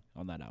a song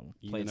on that album.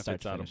 Even if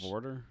it's out of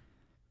order?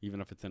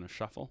 Even if it's in a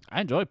shuffle?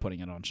 I enjoy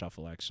putting it on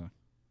shuffle, actually.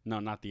 No,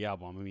 not the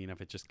album. I mean,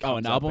 if it just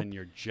comes up in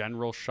your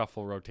general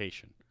shuffle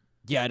rotation.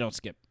 Yeah, I don't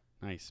skip.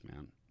 Nice,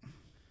 man.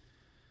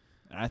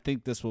 And I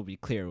think this will be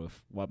clear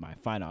with what my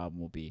final album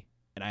will be.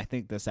 And I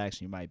think this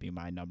actually might be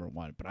my number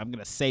 1, but I'm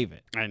going to save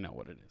it. I know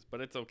what it is,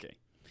 but it's okay.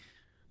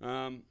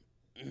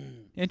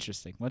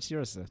 Interesting. What's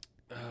yours then?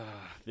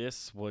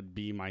 This would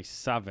be my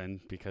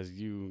 7 because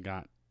you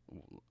got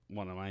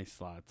one of my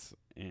slots,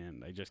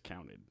 and I just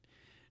counted.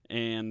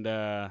 And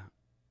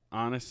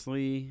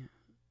honestly,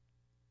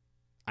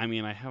 I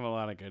mean, I have a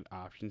lot of good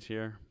options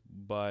here,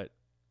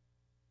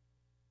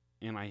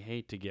 and I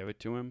hate to give it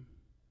to him,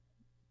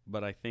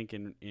 but I think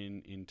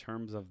in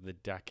terms of the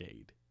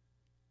decade,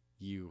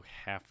 you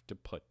have to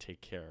put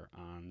Take Care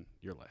on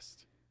your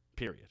list.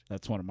 Period.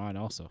 That's one of mine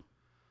also.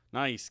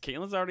 Nice.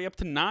 Caitlin's already up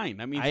to 9.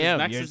 That means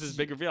next is his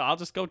big reveal. I'll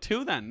just go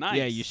 2 then. Nice.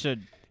 Yeah, you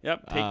should.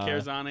 Yep. Take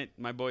Care's on it.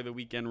 My boy The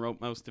Weeknd wrote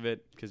most of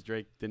it because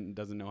Drake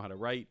doesn't know how to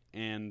write.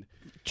 And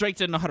Drake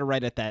didn't know how to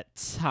write at that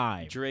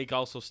time. Drake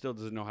also still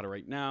doesn't know how to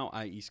write now,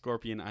 i.e.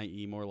 Scorpion,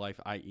 i.e. More Life,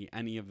 i.e.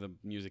 any of the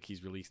music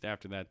he's released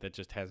after that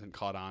just hasn't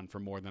caught on for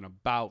more than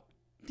about,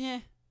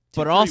 2-3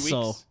 But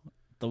also, weeks.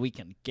 The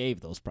Weeknd gave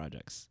those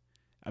projects.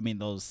 I mean,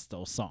 those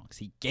songs.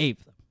 He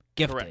gave them.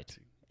 Gifted. Correct.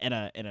 In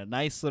a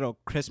nice little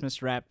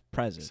Christmas wrap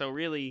present. So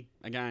really,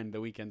 again, The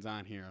Weeknd's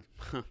on here.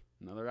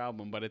 Another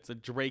album, but it's a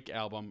Drake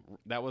album.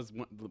 That was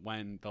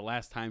when the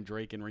last time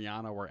Drake and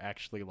Rihanna were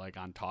actually like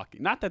on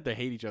talking. Not that they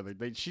hate each other.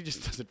 She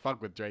just doesn't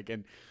fuck with Drake,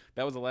 and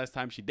that was the last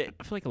time she did.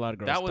 I feel like a lot of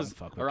girls that was don't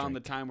fuck with around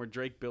Drake. the time where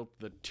Drake built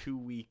the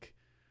 2-week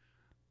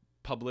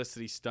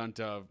publicity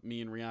stunt of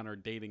me and Rihanna are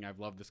dating. I've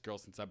loved this girl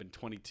since I've been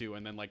 22,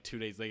 and then like 2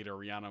 days later,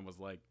 Rihanna was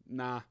like,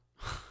 nah.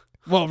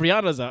 Well,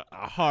 Rihanna's a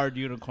hard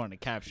unicorn to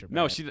capture.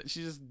 No, man. she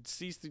just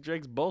sees through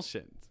Drake's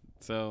bullshit.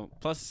 So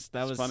plus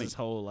that was funny. his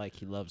whole like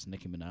he loves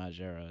Nicki Minaj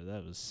era.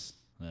 That was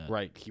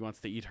right. He wants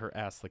to eat her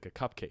ass like a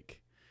cupcake.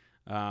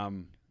 I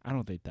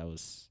don't think that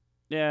was.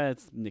 Yeah,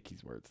 it's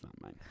Nicki's words, not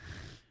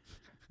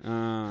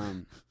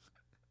mine.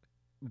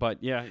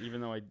 But yeah,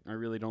 even though I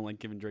really don't like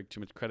giving Drake too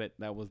much credit,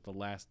 that was the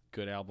last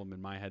good album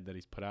in my head that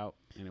he's put out,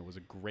 and it was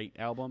a great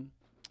album.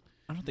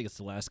 I don't think it's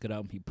the last good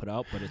album he put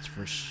out, but it's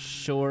for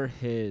sure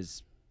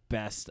his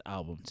best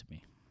album to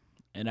me.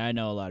 And I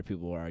know a lot of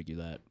people will argue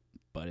that,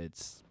 but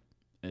it's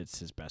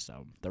his best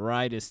album. The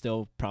Ride is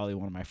still probably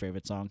one of my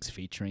favorite songs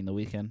featuring The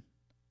Weeknd,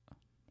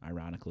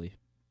 ironically,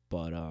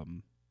 but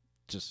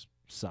just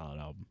solid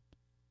album.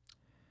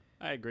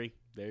 I agree.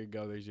 There you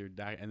go. There's your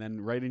and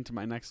then right into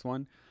my next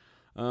one.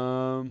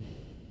 Now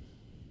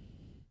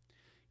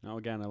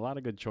again, a lot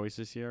of good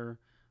choices here.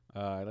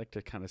 I like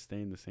to kind of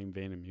stay in the same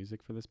vein of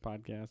music for this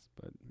podcast,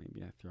 but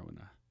maybe I throw in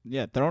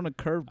throw in a a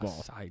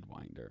curveball,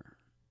 sidewinder.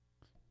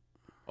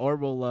 or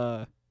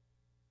we'll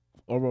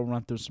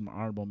run through some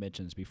honorable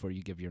mentions before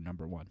you give your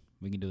number 1.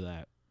 We can do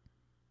that.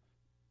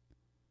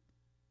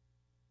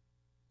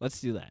 Let's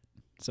do that.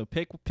 So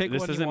pick This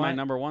one isn't you my want.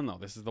 number 1 though.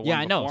 This is the one. Yeah,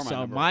 I know. before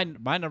So my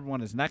my number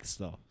 1 is next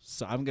though.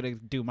 So I'm gonna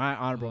do my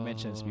honorable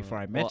mentions before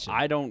I mention.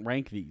 Well, I don't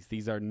rank these.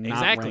 These are not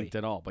Exactly. ranked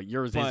at all. But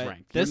yours But is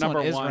ranked. this your number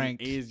one is 1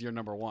 ranked. is your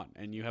number 1,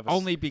 and you have a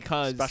only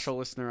because special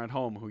listener at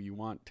home who you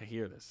want to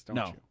hear this, don't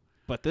No. you?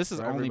 But this is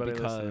For only everybody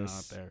listening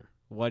because. out there.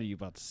 What are you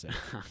about to say?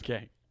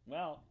 Okay.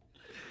 Well,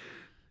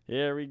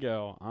 here we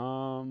go.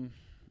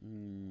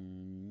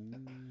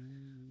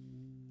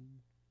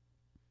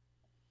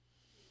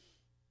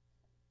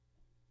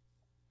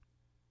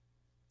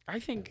 I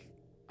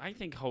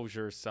think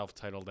Hosier's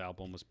self-titled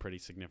album was pretty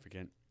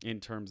significant in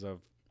terms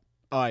of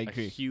Oh, I a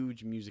agree.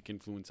 huge music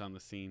influence on the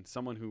scene.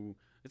 Someone who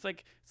it's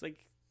like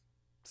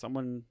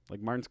someone like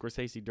Martin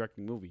Scorsese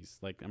directing movies.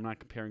 Like, I'm not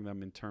comparing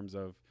them in terms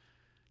of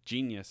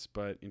genius,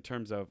 but in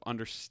terms of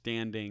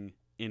understanding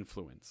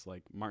influence.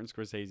 Like, Martin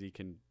Scorsese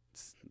can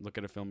look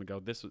at a film and go,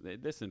 this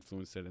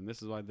influenced it, and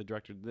this is why the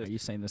director did this. Are you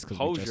saying this because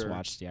we just Hozier-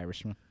 watched The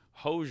Irishman?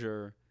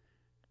 Hosier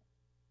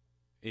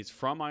is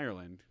from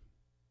Ireland,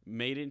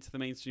 made it into the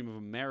mainstream of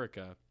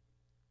America,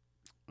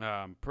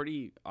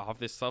 pretty off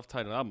this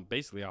self-titled album,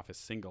 basically off his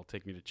single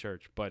 "Take Me to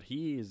Church." But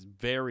he is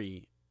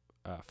very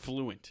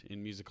fluent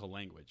in musical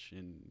language,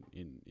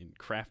 in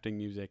crafting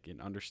music, in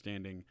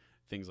understanding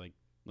things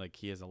like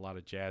he has a lot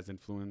of jazz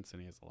influence,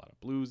 and he has a lot of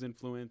blues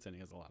influence, and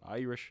he has a lot of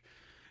Irish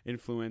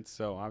influence.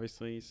 So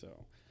obviously,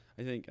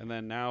 I think. And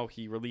then now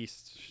he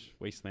released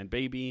Wasteland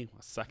Baby,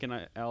 a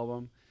second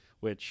album,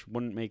 which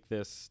wouldn't make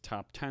this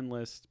top 10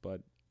 list,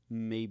 but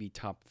maybe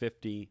top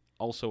 50.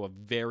 Also a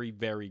very,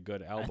 very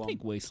good album. I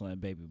think Wasteland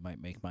Baby might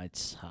make my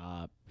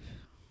top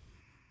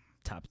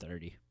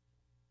 30.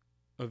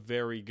 A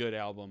very good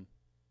album.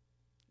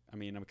 I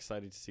mean, I'm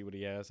excited to see what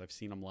he has. I've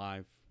seen him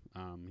live.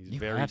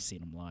 I've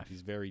seen him live.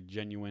 He's very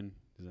genuine.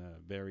 He's a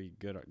very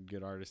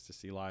good artist to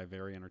see live.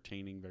 Very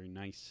entertaining. Very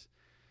nice.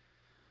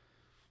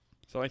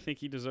 So I think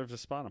he deserves a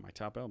spot on my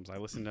top albums. I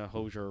listen to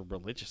Hozier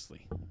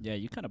religiously. Yeah,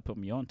 you kind of put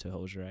me on to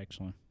Hozier,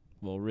 actually.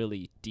 Well,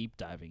 really deep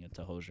diving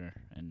into Hozier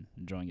and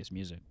enjoying his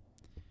music.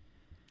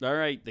 All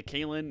right, the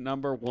Kalen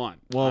number 1.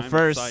 Well, I'm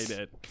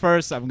excited.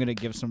 First, I'm gonna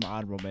give some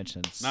honorable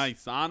mentions.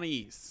 Nice, on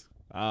ease.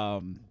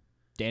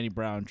 Danny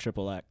Brown,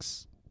 Triple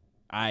X.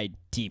 I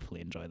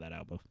deeply enjoyed that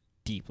album.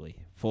 Deeply.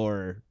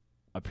 For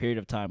a period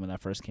of time when that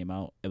first came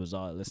out, it was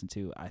all I listened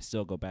to. I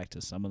still go back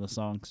to some of the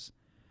songs.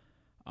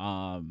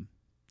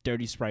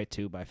 Dirty Sprite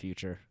 2 by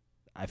Future.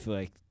 I feel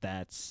like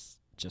that's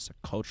just a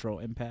cultural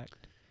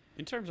impact.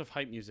 In terms of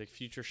hype music,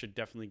 Future should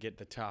definitely get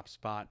the top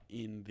spot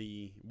in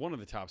one of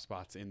the top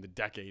spots in the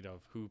decade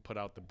of who put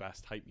out the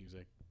best hype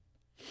music.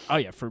 Oh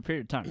yeah, for a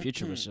period of time,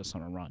 Future was just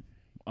on a run,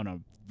 on a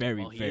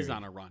very. He is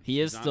on a run.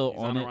 He's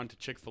on a run to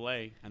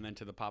Chick-fil-A and then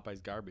to the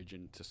Popeyes garbage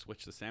and to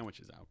switch the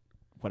sandwiches out.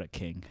 What a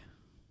king!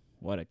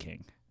 What a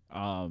king!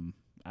 I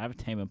have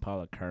Tame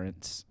Impala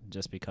Currents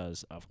just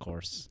because, of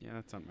course. Yeah,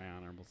 that's on my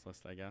honorables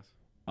list, I guess.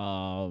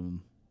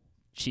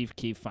 Chief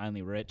Keef,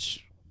 Finally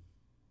Rich.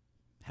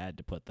 Had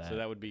to put that. So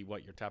that would be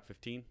what, your top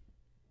 15?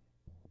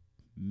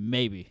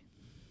 Maybe.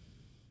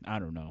 I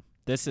don't know.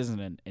 This isn't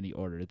in any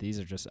order. These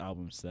are just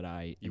albums that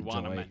I you enjoy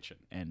want to mention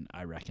and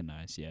I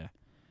recognize. Yeah.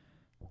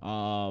 What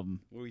are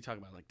we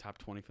talking about? Like top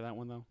 20 for that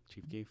one though?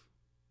 Chief Keef.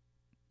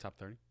 Top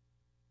 30.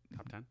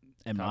 Top 10.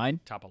 And mine.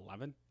 Top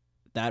 11.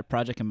 That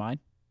project in mine.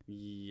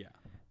 Yeah.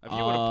 If you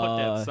were to put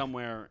that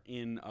somewhere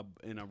in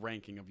a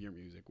ranking of your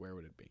music, where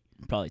would it be?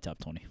 Probably top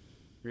 20.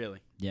 Really?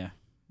 Yeah.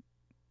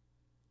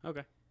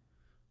 Okay.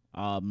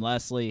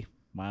 Lastly,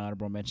 my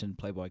honorable mention,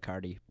 Playboy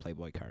Cardi.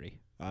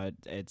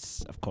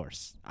 It's, of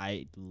course,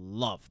 I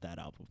love that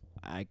album.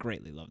 I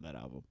greatly love that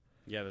album.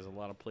 Yeah, there's a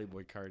lot of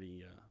Playboy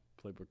Cardi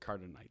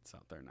nights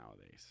out there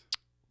nowadays.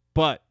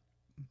 But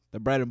the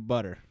bread and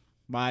butter,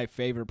 my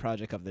favorite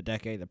project of the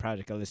decade, the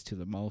project I listen to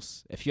the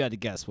most. If you had to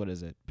guess, what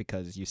is it?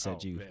 Because you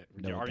said Are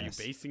you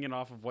basing it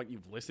off of what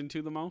you've listened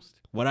to the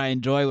most? What I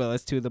enjoy, what I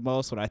listen to the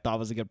most, what I thought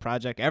was a good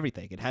project,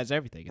 everything. It has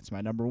everything. It's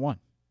my number 1.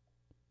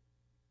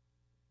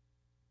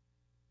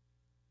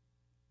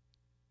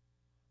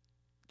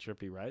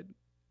 Trippie Redd?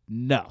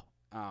 No.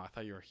 Oh, I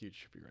thought you were a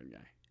huge Trippie Redd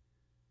guy.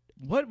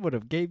 What would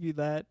have gave you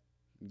that?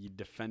 You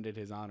defended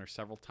his honor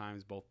several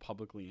times, both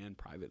publicly and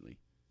privately.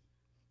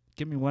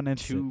 Give me one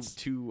instance.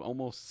 To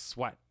almost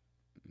sweat.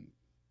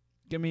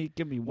 Give me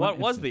one. What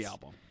instance. was the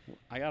album?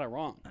 I got it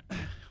wrong.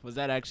 Was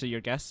that actually your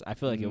guess? I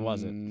feel like it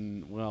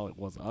wasn't. Well, it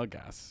was a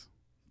guess.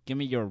 Give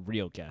me your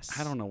real guess.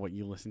 I don't know what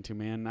you listen to,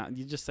 man. Now,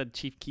 you just said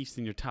Chief Keef's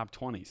in your top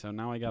 20, so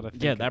now I got to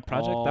think. Yeah, that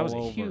project. That was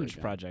a huge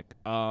project.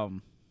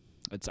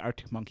 It's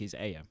Arctic Monkeys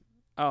AM.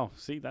 Oh,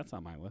 see, that's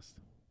on my list.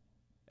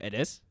 It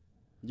is?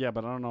 Yeah,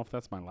 but I don't know if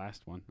that's my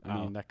last one. I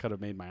mean, that could have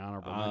made my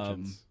honorable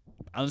mentions.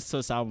 I listen to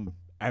this album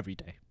every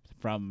day,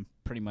 from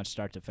pretty much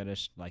start to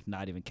finish. Like,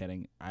 not even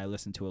kidding. I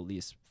listen to at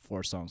least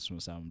 4 songs from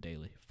this album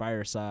daily.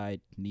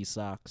 Fireside, Knee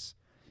Socks.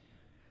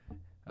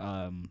 Do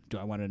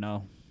I Want to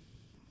Know?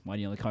 Why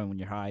Do You Only Call Me When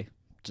You're High?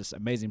 Just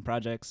amazing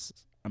projects.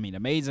 I mean,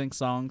 amazing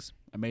songs,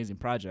 amazing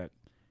project.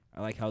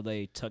 I like how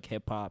they took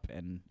hip-hop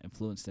and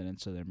influenced it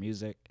into their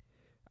music.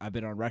 I've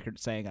been on record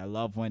saying I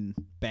love when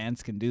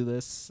bands can do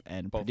this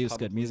and Both produce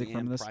good music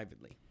from this.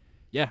 Privately.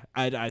 Yeah,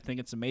 I think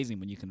it's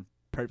amazing when you can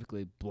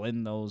perfectly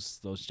blend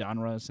those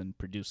genres and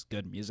produce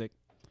good music,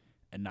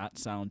 and not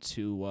sound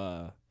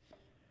too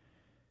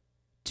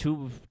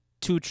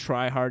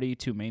try-hardy,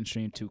 too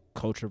mainstream, too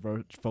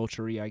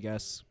culture-vulture-y, I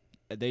guess.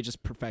 They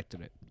just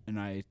perfected it, and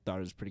I thought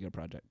it was a pretty good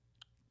project.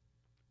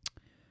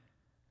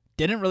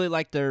 Didn't really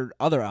like their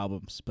other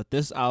albums, but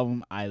this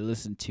album I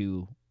listened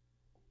to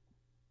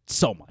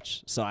so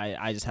much, so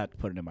I just have to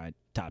put it in my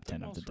top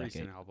 10 of the decade. The most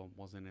recent album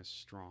wasn't as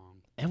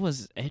strong. It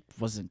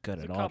wasn't good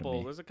at all to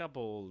me. There's a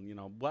couple,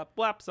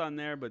 blaps on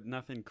there, but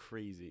nothing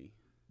crazy.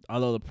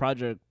 Although the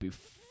project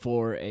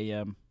before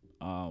AM,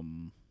 I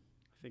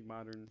think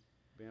Modern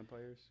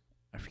Vampires.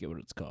 I forget what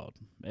it's called.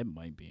 It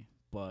might be,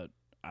 but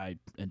I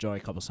enjoy a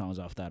couple songs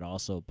off that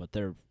also. But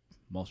their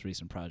most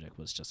recent project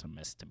was just a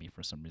miss to me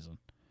for some reason.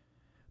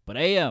 But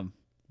AM,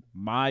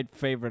 my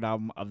favorite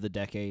album of the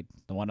decade,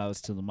 the one I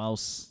listen to the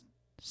most,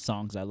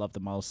 songs I love the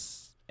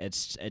most. It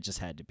just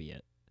had to be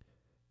it.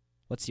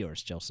 What's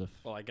yours, Joseph?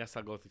 Well, I guess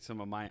I'll go through some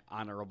of my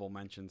honorable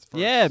mentions first.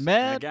 Yeah,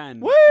 man. And again,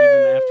 Woo!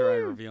 Even after I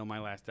reveal my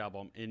last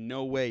album, in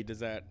no way does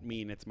that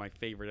mean it's my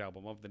favorite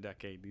album of the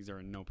decade. These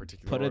are in no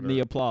particular order. Put in the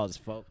applause,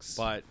 folks.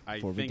 But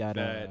I think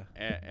that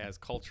as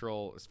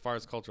far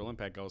as cultural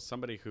impact goes,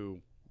 somebody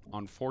who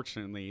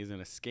unfortunately isn't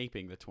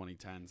escaping the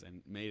 2010s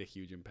and made a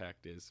huge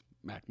impact is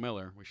Mac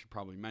Miller. We should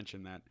probably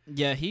mention that.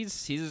 Yeah,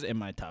 he's in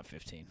my top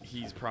 15.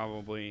 He's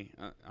probably,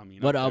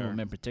 What up album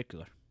there. in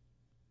particular?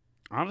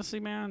 Honestly,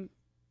 man,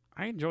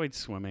 I enjoyed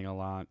Swimming a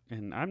lot,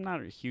 and I'm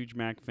not a huge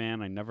Mac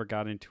fan. I never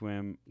got into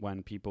him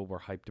when people were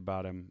hyped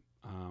about him.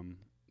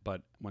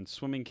 But when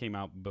Swimming came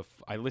out,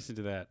 I listened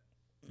to that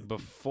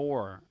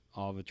before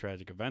all the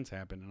tragic events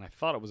happened, and I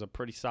thought it was a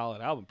pretty solid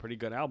album, pretty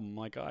good album. I'm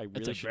like, oh, I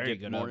really should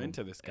get more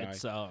into this guy.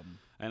 It's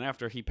And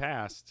after he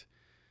passed,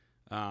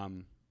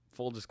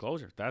 full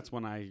disclosure, that's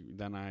when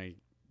I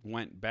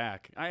went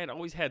back. I had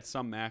always had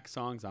some Mac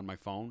songs on my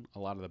phone, a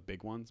lot of the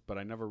big ones, but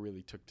I never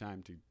really took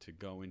time to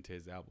go into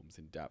his albums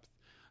in depth.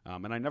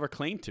 And I never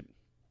claimed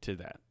to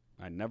that.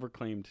 I never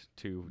claimed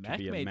to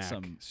be a made Mac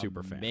some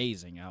super fan.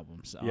 amazing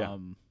albums. Yeah.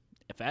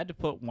 If I had to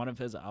put one of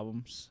his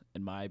albums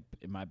in my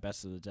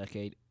best of the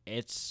decade,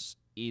 it's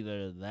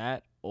either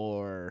that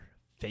or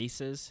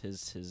Faces,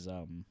 his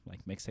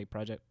like mixtape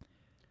project.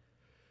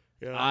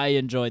 Yeah. I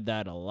enjoyed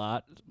that a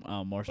lot.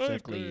 More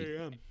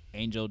specifically,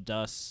 Angel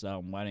Dust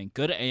Wedding.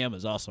 Good AM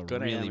is also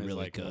Good really, AM is really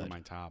like one good. of my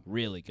top,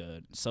 Really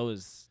good. So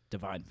is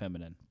Divine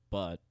Feminine,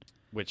 but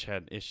which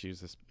had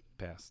issues this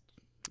past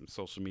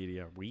social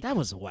media week. that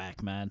was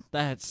whack, man.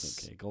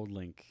 That's okay. Gold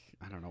Link.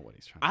 I don't know what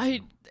he's trying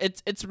to do.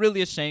 It's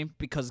really a shame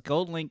because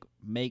Gold Link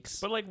makes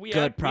But like we good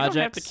don't have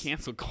projects. to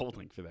cancel Gold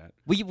Link for that.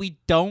 we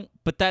don't,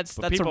 but that's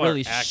a people are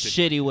really actively-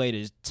 shitty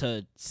way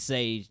to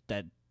say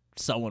that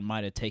someone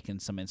might have taken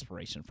some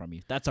inspiration from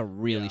you. That's a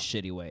really Yeah.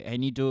 shitty way.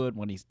 And you do it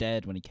when he's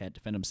dead, when he can't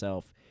defend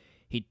himself.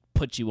 He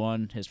put you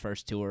on his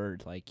first tour,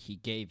 like he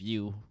gave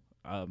you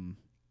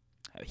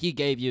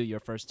your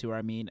first tour,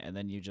 and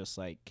then you just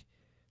like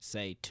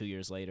say 2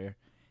 years later.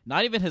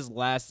 Not even his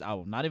last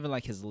album, not even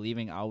like his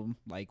leaving album,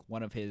 like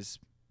one of his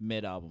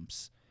mid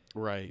albums.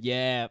 Right.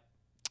 Yeah,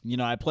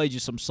 I played you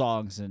some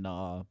songs and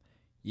I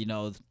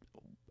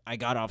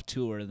got off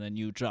tour and then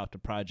you dropped a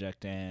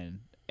project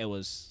and it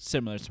was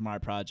similar to my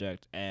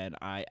project and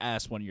I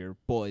asked one of your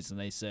boys and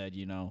they said,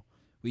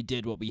 we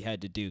did what we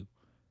had to do.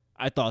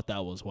 I thought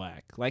that was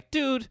whack. Like,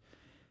 dude,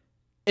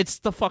 it's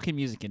the fucking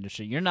music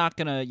industry. You're not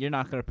gonna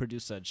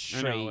produce a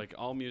straight I know, like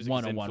all music is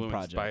one-on-one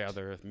influenced by project.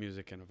 other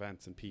music and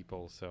events and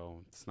people,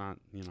 so it's not,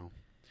 I not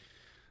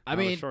a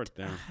mean, short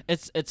thing.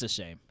 it's a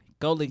shame.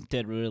 Gold Link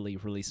did really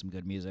release some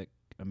good music.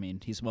 I mean,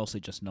 he's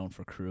mostly just known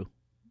for Crew,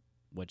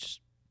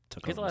 which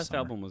took His over the last summer.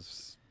 album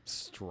was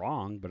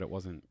strong, but it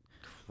wasn't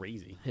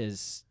crazy.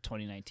 His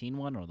 2019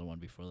 one or the one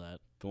before that?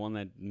 The one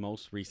that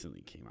most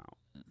recently came out.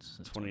 It's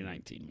his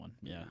 2019 one.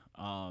 Yeah.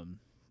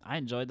 I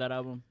enjoyed that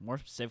album. More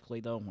specifically,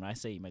 though, when I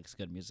say he makes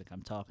good music,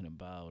 I'm talking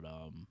about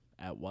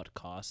At What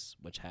Cost,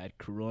 which had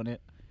Crew on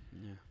it.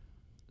 Yeah.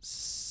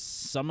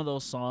 Some of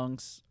those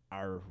songs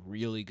are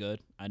really good.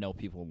 I know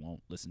people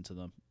won't listen to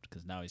them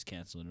because now he's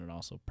canceling it. And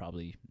also,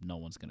 probably no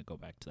one's going to go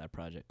back to that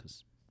project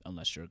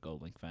unless you're a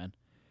Gold Link fan.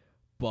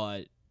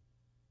 But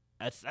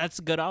that's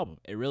a good album.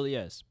 It really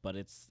is. But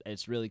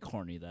it's really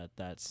corny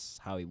that's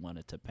how he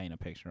wanted to paint a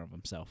picture of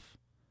himself.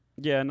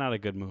 Yeah, not a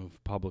good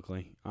move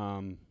publicly.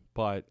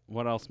 But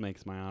what else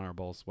makes my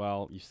honorables?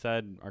 Well, you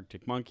said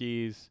Arctic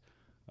Monkeys.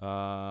 We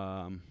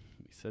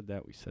said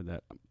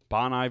that.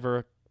 Bon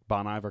Iver,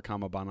 Bon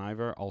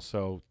Iver.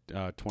 Also,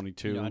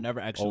 22. I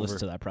never actually over. listened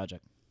to that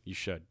project. You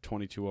should.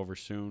 22 over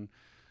soon.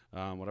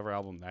 Whatever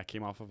album that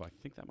came off of, I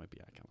think that might be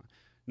I Come I.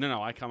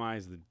 No, I Come I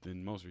is the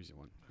most recent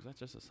one. Was that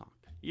just a song?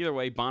 Either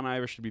way, Bon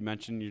Iver should be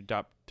mentioned in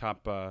your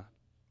top. I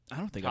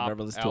don't think top I've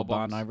ever listened to a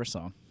Bon albums. Iver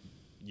song.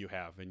 You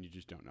have, and you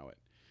just don't know it.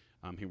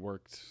 He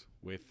worked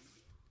with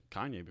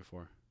Kanye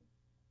before.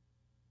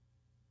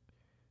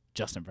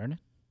 Justin Vernon?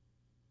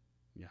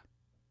 Yeah.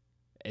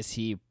 Is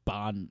he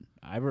Bon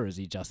Iver or is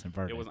he Justin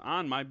Vernon? It was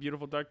on My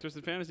Beautiful Dark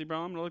Twisted Fantasy, bro.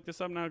 I'm going to look this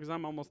up now because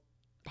I'm almost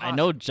I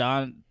know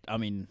John.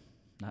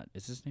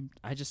 Is his name?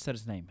 I just said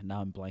his name and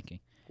now I'm blanking.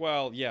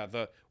 Well, yeah,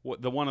 the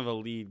one of the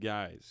lead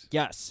guys.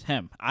 Yes,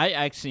 him. I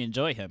actually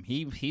enjoy him.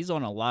 He's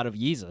on a lot of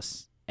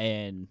Yeezus,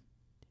 and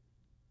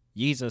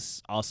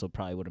Yeezus also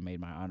probably would have made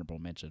my honorable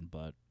mention,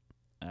 but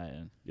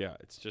Yeah,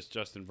 it's just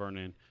Justin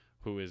Vernon,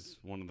 who is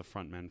one of the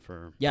front men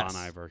for Yes.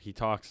 Bon Iver. He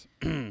talks,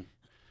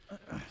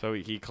 so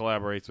he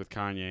collaborates with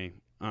Kanye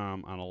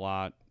on a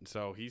lot.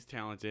 So he's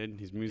talented.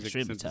 His music,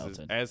 Extremely since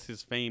talented. as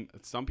his fame,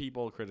 some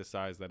people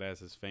criticize that as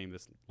his fame,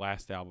 this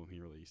last album he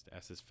released,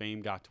 as his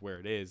fame got to where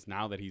it is,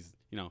 now that he's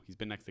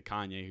been next to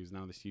Kanye, who's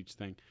now this huge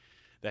thing,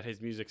 that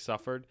his music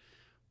suffered.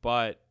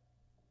 But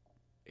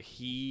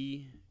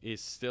he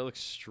is still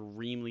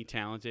extremely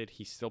talented.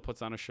 He still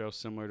puts on a show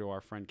similar to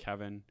our friend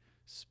Kevin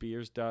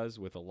Spears does,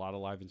 with a lot of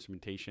live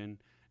instrumentation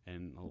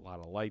and a lot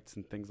of lights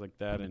and things like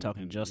that. I'm and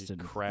talking and he Justin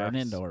crafts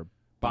Vernon or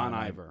Bon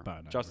Iver. Bon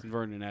Iver. Justin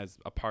Vernon as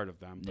a part of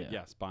them, but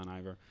Yeah. yes, Bon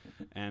Iver.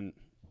 And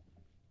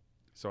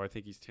so I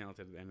think he's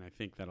talented, and I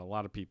think that a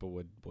lot of people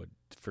would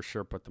for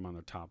sure put them on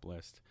their top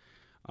list.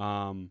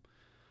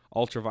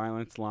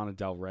 Ultraviolence, Lana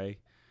Del Rey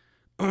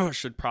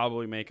should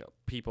probably make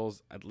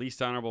people's at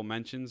least honorable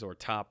mentions or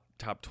top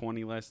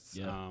 20 lists.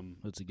 Yeah.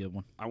 That's a good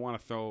one. I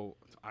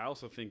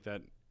also think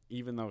that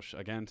even though,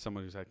 again,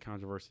 someone who's had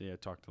controversy, I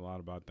talked a lot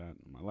about that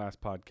in my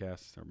last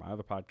podcast or my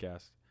other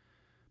podcast,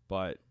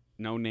 but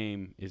No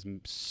Name is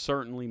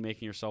certainly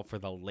making herself for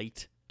the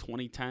late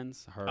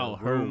 2010s. Her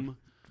Room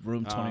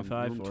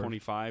 25. Room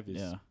 25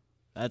 is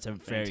that's a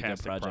very good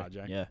fantastic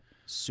project. Yeah,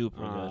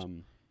 super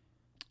good.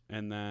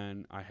 And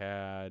then I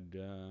had,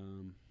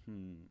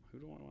 who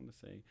do I want to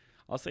say?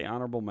 I'll say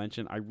honorable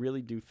mention. I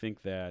really do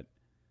think that,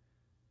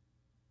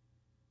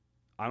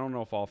 I don't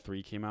know if all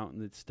three came out in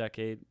this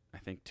decade. I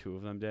think 2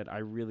 of them did. I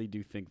really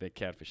do think that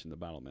Catfish and the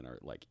Battlemen are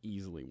like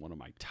easily one of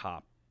my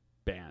top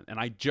bands. And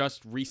I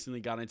just recently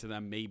got into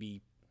them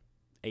maybe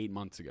 8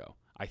 months ago.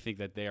 I think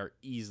that they are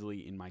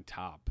easily in my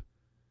top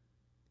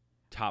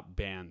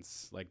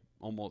bands. Like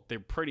almost, they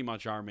pretty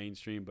much are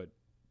mainstream, but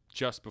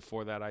just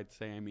before that, I'd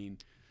say, I mean,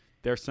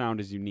 their sound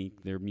is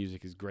unique. Their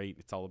music is great.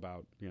 It's all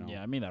about,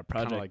 Yeah, I mean, that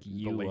project like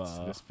relates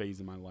to this phase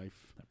in my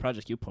life. That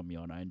project you put me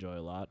on, I enjoy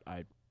a lot.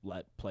 I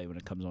let play when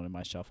it comes on in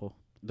my shuffle.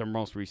 Their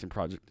most recent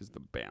project is The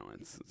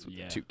Balance. That's what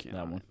the 2 came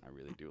that on. one. I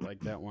really do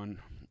like that one.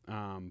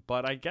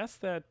 But I guess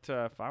that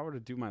if I were to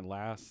do my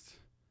last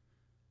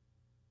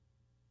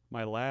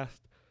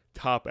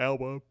top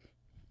album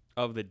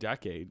of the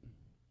decade,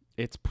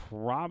 it's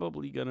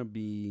probably gonna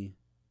be.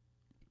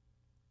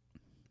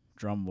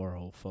 Drum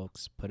roll,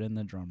 folks. Put in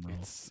the drum roll.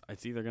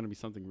 It's either going to be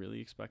something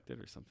really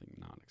expected or something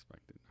not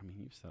expected. I mean,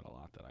 you've said a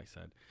lot that I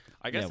said.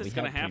 I guess it's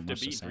going to have to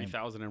be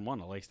 3001: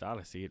 A Laced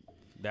Odyssey.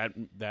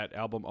 That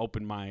album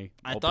opened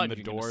the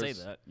doors. Say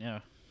that. Yeah.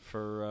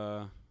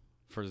 For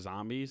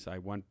Zombies, I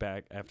went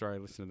back after I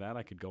listened to that.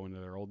 I could go into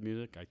their old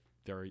music.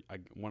 They're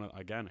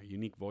a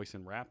unique voice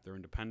in rap. They're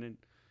independent.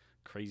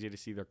 Crazy to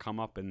see their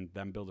come up and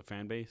them build a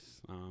fan base.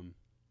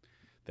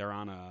 They're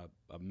on a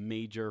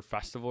major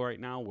festival right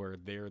now where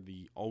they're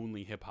the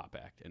only hip-hop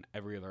act, and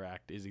every other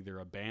act is either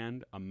a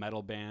band, a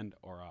metal band,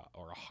 or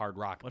a hard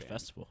rock band. What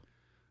festival?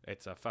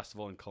 It's a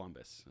festival in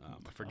Columbus.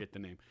 I forget the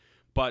name.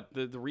 But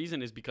the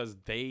reason is because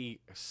they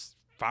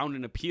found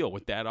an appeal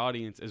with that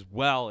audience as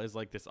well as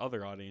like this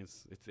other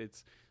audience.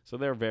 So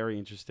they're very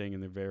interesting,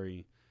 and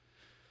they've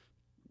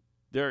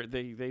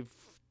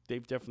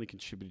definitely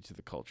contributed to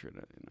the culture in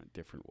a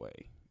different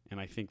way. And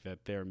I think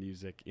that their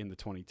music in the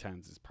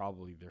 2010s is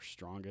probably their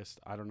strongest.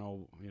 I don't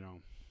know,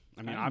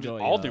 I mean,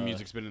 all their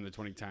music's been in the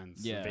 2010s.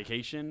 Yeah.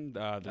 Vacation,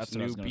 this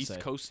new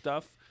Beast Coast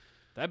stuff.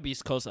 That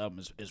Beast Coast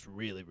album is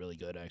really, really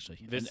good, actually.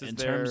 In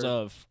their terms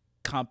of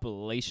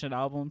compilation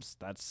albums,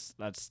 that's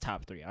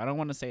top 3. I don't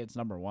want to say it's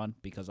number 1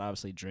 because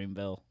obviously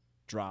Dreamville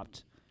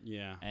dropped.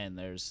 Yeah. And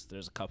there's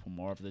a couple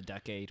more of the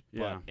decade.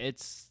 Yeah. But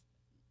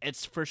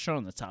it's for sure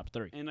in the top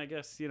 3. And I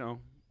guess,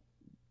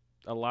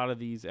 a lot of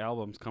these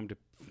albums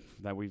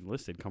that we've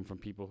listed come from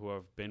people who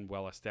have been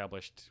well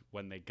established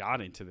when they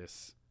got into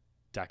this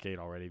decade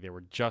already. They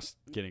were just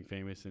getting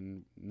famous,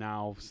 and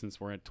now since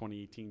we're at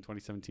 2018,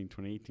 2017,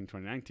 2018,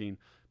 2019,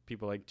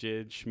 people like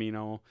Jid,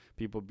 Shmino,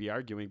 people be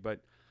arguing,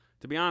 but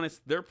to be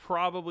honest, they're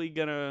probably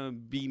going to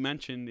be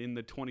mentioned in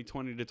the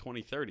 2020 to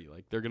 2030.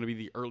 Like, they're going to be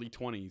the early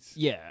 20s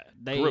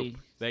group.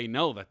 They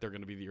know that they're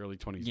going to be the early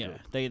 20s group.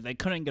 They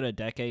couldn't get a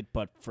decade,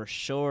 but for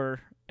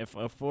sure, if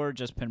we're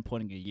just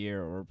pinpointing a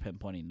year or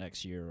pinpointing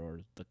next year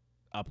or the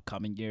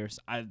upcoming years,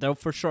 they'll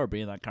for sure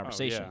be in that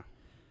conversation.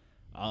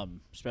 Oh, yeah.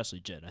 Especially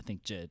Jid. I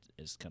think Jid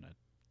is going to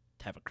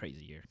have a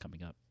crazy year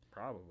coming up.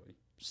 Probably.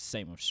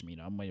 Same with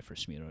Shmino. I'm waiting for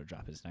Shmino to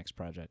drop his next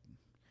project.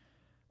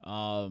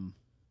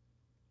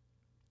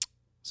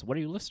 So what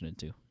are you listening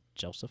to,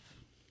 Joseph?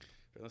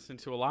 Been listening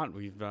to a lot.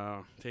 We've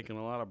taken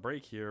a lot of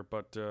break here,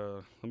 but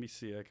let me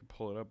see. I can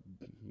pull it up.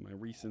 My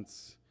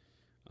recents.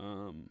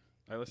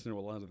 I listen to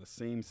a lot of the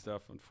same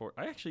stuff.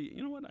 I actually,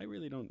 you know what? I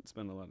really don't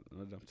spend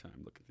enough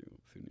time looking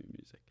through new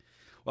music.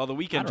 Well, The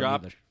Weeknd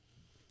dropped. Either.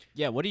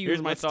 Yeah, what do you?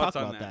 Here's my thoughts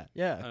talk on about that.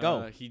 Yeah,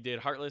 go. He did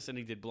Heartless and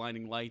he did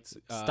Blinding Lights.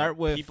 Start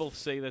with people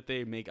say that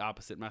they make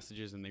opposite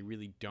messages and they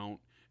really don't.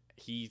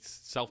 He's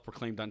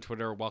self-proclaimed on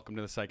Twitter, welcome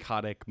to the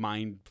psychotic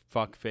mind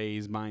fuck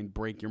phase, mind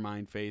break your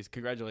mind phase.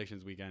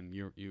 Congratulations, Weeknd.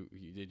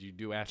 Did you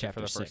do acid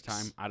for the first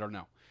time? I don't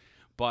know.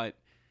 But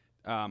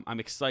I'm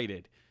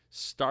excited.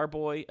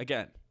 Starboy,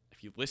 again,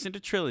 if you listen to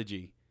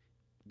Trilogy,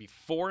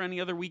 before any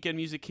other Weeknd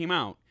music came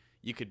out,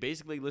 you could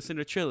basically listen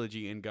to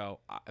Trilogy and go,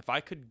 if I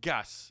could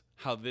guess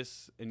how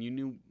this, and you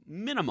knew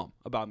minimum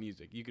about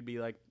music, you could be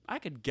like, I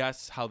could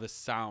guess how the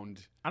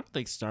sound. I don't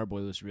think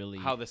Starboy was really.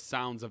 How the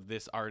sounds of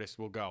this artist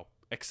will go.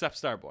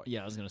 Except Starboy.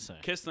 Yeah, I was going to say.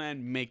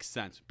 Kissland makes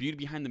sense. Beauty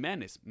Behind the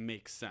Madness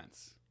makes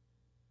sense.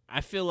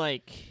 I feel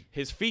like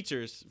his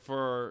features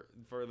for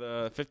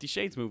the 50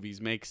 Shades movies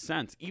make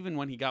sense. Even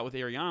when he got with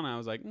Ariana, I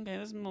was like, okay,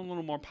 this is a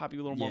little more poppy,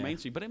 a little more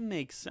mainstream, but it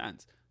makes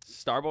sense.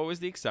 Starboy was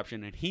the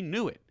exception, and he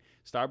knew it.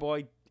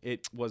 Starboy,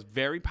 it was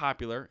very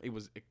popular. It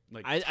was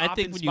like top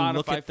in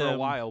Spotify for a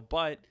while,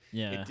 but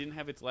it didn't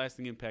have its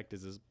lasting impact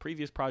as his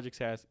previous projects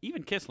has.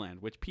 Even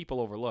Kissland, which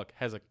people overlook,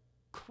 has a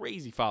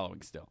crazy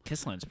following still.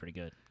 Kissland's pretty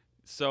good.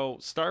 So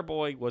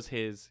Starboy was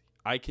his,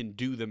 I can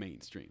do the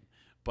mainstream.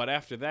 But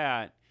after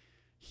that,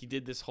 he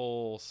did this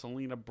whole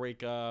Selena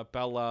breakup,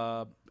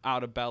 Bella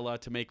out of Bella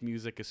to make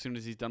music. As soon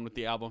as he's done with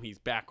the album, he's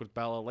back with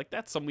Bella. Like,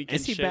 that's some Weeknd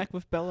Is he shit. back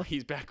with Bella?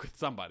 He's back with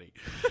somebody.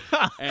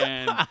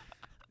 And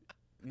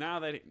now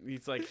that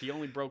he's like, he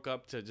only broke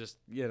up to just,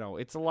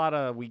 it's a lot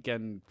of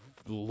Weeknd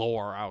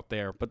lore out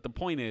there. But the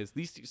point is,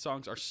 these two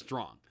songs are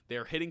strong.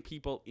 They're hitting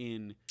people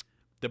in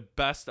the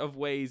best of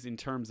ways in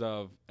terms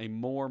of a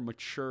more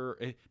mature,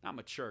 not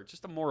mature,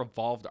 just a more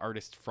evolved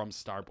artist from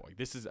Starboy.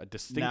 This is a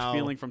distinct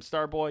feeling from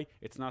Starboy.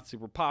 It's not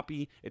super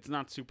poppy. It's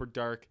not super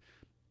dark.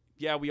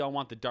 Yeah, we all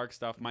want the dark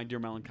stuff. My Dear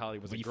Melancholy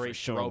was a great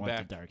throwback.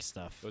 Want the dark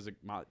stuff. It was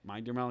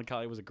My Dear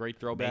Melancholy was a great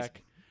throwback.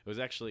 Amazing. It was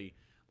actually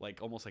like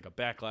almost like a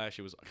backlash.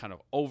 It was kind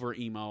of over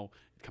emo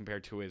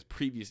compared to his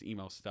previous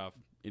emo stuff,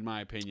 in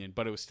my opinion,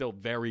 but it was still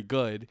very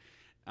good.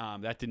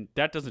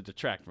 That doesn't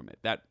detract from it.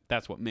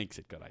 That's what makes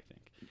it good, I think.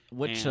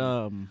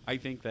 I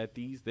think that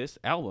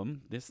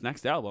this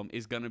next album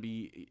is gonna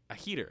be a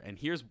heater. And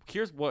here's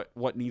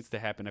what needs to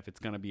happen if it's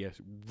gonna be a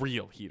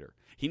real heater.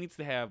 He needs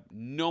to have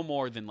no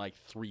more than like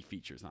 3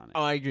 features on it.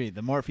 Oh, I agree.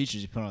 The more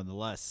features you put on, the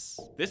less.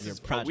 This is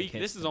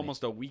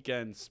almost a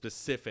Weeknd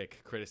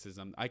specific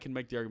criticism. I can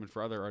make the argument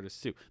for other artists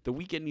too. The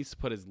Weeknd needs to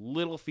put as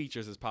little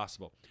features as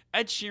possible.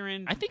 Ed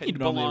Sheeran, I think he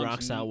normally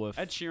rocks out with.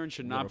 Ed Sheeran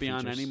should not be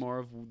on any more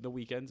of the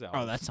Weeknd's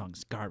albums. Oh, that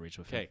song's garbage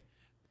with him.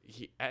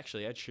 Okay, Ed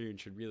Sheeran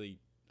should really.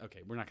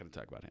 Okay, we're not going to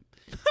talk about him.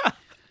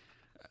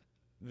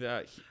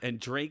 And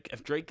Drake,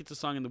 if Drake gets a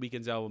song in the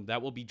Weeknd's album,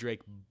 that will be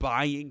Drake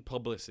buying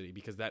publicity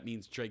because that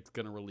means Drake's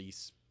going to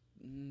release.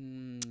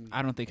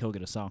 I don't think he'll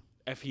get a song.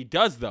 If he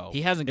does, though,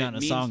 he hasn't gotten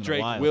a song Drake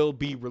in a while. Will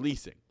be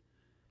releasing.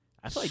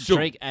 I feel like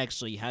Drake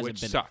actually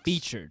hasn't been sucks.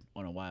 featured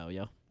in a while,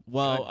 yo.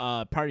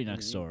 Well, Party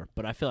Next Door,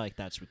 but I feel like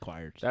that's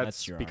required.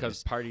 That's your because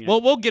artist. Party. Well,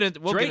 we'll get into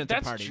Party.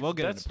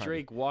 That's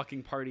Drake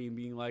walking Party and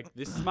being like,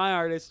 "This is my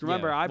artist."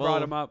 Remember, I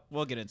brought him up.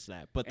 We'll get into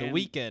that. But the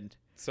Weeknd.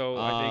 So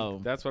I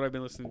think that's what I've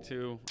been listening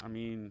to. I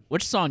mean,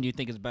 which song do you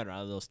think is better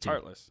out of those two?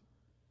 Heartless.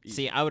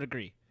 See, I would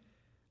agree.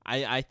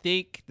 I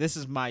think this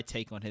is my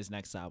take on his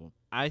next album.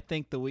 I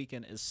think the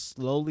Weeknd is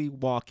slowly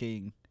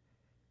walking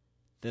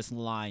this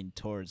line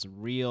towards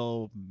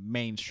real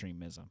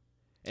mainstreamism.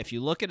 If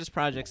you look at his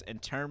projects in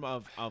terms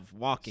of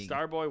walking,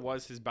 Starboy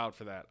was his bout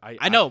for that.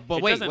 I know,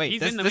 but wait.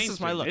 This is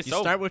my look. It's you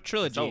over. start with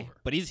Trilogy, it's over.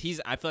 But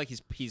I feel like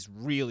he's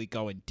really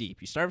going deep.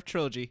 You start with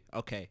Trilogy,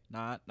 okay,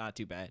 not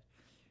too bad.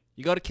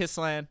 You go to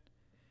Kissland,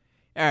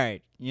 all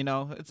right.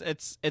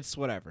 It's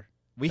whatever.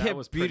 That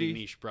was pretty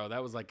niche, bro.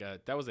 That was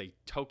a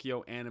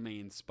Tokyo anime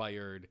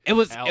inspired. It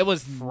was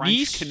French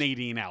niche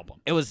Canadian album.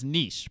 It was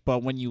niche,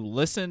 but when you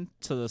listen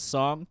to the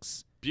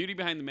songs. Beauty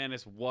Behind the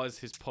Madness was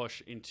his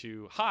push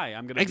into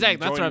I'm gonna exactly.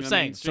 That's what I'm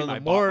saying.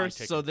 So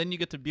so then you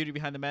get to Beauty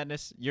Behind the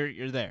Madness.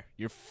 You're there.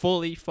 You're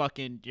fully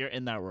you're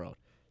in that world.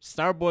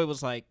 Starboy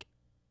was like,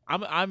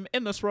 I'm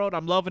in this world.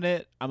 I'm loving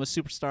it. I'm a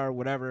superstar.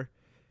 Whatever.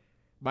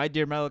 My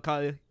Dear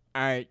Melancholy.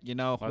 All right,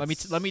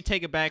 let me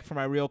take it back for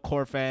my real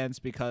core fans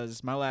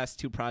because my last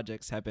 2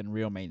 projects have been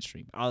real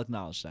mainstream. I'll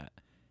acknowledge that.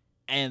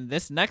 And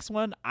this next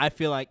one, I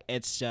feel like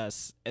it's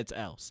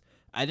else.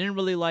 I didn't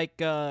really like.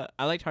 I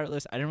liked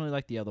Heartless. I didn't really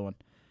like the other one.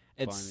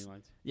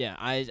 Yeah,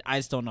 I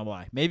just don't know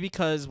why. Maybe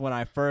because when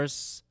I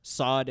first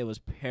saw it, it was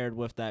paired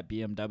with that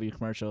BMW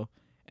commercial,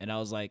 and I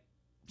was like,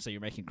 "So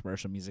you're making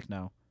commercial music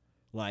now?"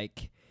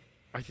 Like,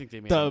 I think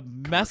they made the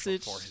a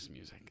message for his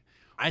music.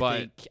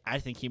 I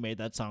think he made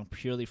that song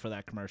purely for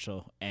that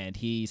commercial, and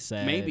he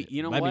said, "Maybe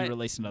let me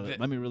release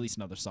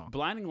another song."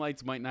 Blinding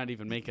Lights might not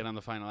even make it on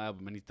the final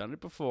album, and he's done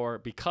it before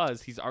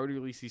because he's already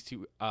released these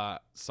 2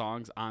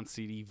 songs on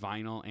CD,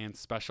 vinyl, and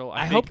special.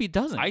 I hope he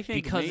doesn't. I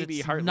think because maybe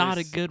it's Heartless not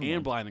a good one.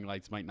 and Blinding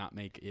Lights might not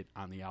make it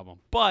on the album,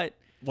 but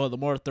the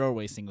more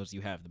throwaway singles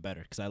you have, the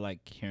better. Because I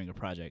like hearing a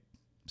project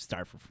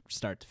start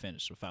to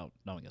finish without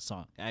knowing a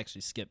song. I actually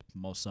skip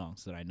most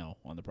songs that I know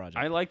on the project.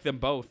 I like them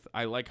both.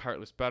 I like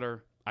Heartless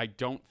better. I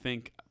don't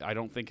think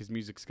his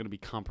music's going to be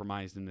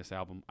compromised in this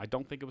album. I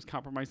don't think it was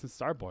compromised in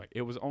Starboy.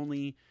 It was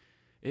only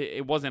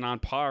it wasn't on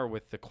par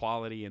with the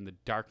quality and the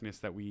darkness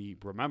that we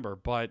remember,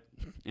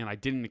 and I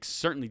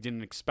certainly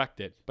didn't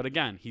expect it. But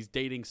again, he's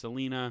dating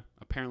Selena.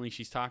 Apparently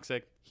she's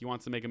toxic. He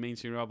wants to make a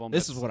mainstream album.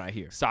 This is what I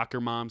hear. Soccer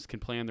moms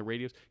can play on the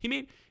radios. He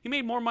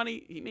made more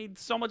money. He made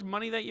so much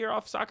money that year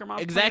off Soccer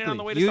moms. Exactly. On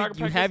the way to you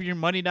soccer have your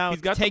money now.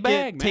 He's got the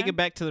bag, man. Take it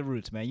back to the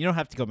roots, man. You don't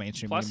have to go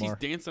mainstream Plus, anymore.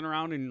 He's dancing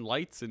around in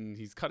lights and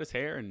he's cut his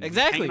hair and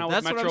exactly. Hanging out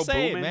That's with what Metro I'm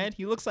saying, Boomin. man.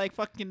 He looks like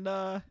fucking.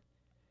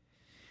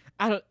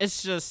 I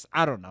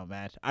don't know,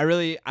 man. I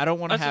don't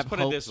want to have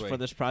hopes for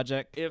this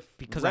project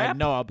because I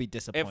know I'll be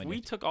disappointed. If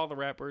we took all the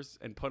rappers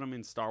and put them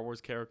in Star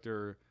Wars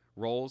character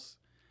roles,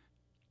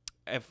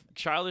 if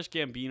Childish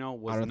Gambino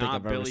was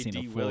not Billy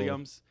D.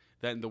 Williams,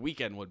 then The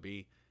Weeknd would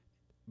be.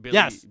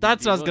 Yes,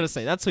 that's what I was going to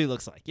say. That's what he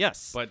looks like.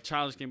 Yes. But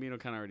Childish Gambino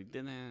kind of already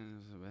did that.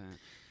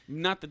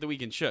 Not that The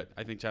Weeknd should.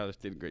 I think Childish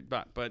did a great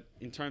job. But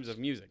in terms of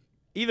music,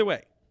 either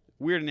way,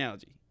 weird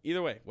analogy.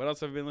 Either way, what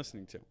else have I been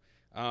listening to?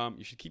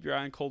 You should keep your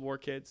eye on Cold War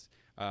Kids.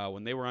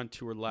 When they were on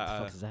tour what the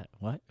fuck is that?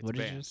 What did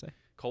you just say?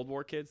 Cold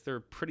War Kids.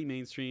 They're pretty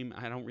mainstream.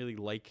 I don't really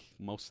like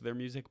most of their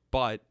music,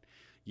 but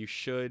you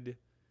should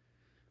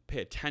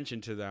pay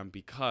attention to them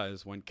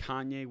because when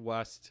Kanye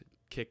West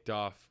kicked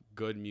off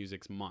Good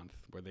Music's month,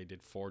 where they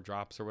did 4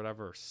 drops or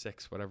whatever, or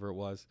 6, whatever it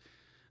was,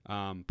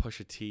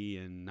 Pusha T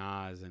and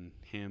Nas and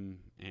him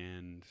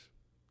and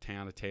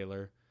Tiana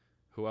Taylor.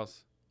 Who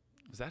else?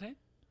 Was that it?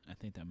 I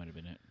think that might have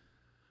been it.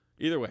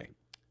 Either way,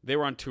 they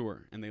were on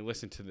tour and they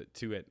listened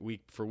to it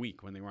week for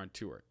week when they were on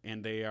tour,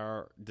 and they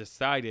are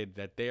decided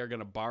that they are going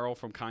to borrow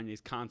from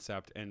Kanye's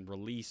concept and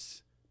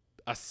release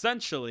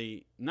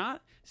essentially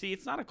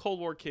it's not a Cold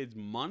War Kids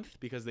month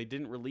because they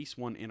didn't release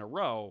one in a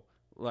row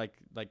like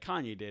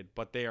Kanye did,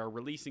 but they are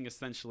releasing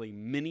essentially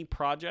mini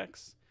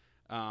projects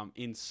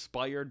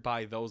inspired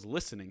by those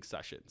listening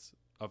sessions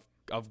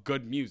of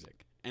good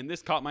music. And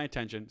this caught my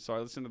attention, so I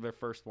listened to their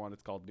first one.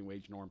 It's called New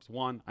Age Norms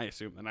 1. I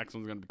assume the next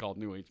one's going to be called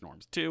New Age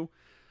Norms 2.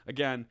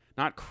 Again,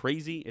 not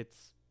crazy.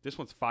 This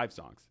one's 5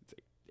 songs. It's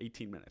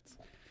 18 minutes.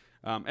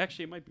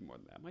 Actually, it might be more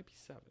than that. It might be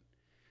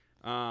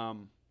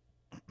 7.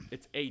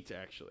 It's 8,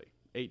 actually.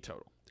 8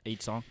 total.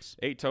 8 songs?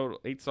 8 total.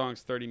 8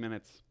 songs, 30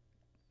 minutes.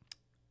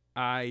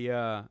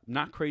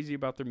 Not crazy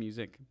about their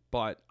music,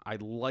 but I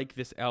like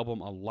this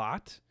album a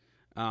lot.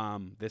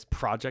 This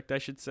project, I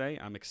should say.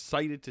 I'm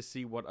excited to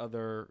see what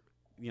other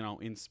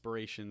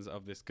inspirations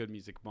of this Good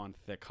Music Month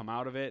that come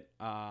out of it.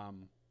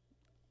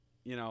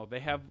 They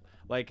have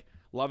like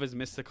Love is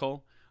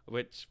Mystical,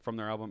 which from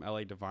their album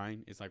LA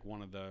Divine is like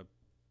one of the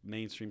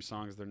mainstream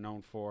songs they're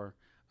known for.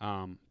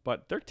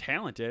 But they're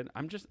talented.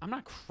 I'm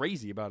not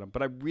crazy about them,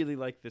 but I really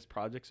like this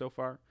project so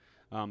far.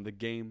 The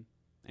Game,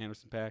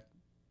 Anderson .Paak,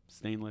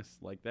 Stainless,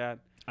 like that.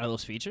 Are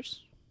those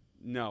features?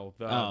 No,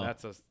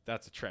 that's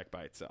a track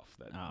by itself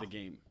that The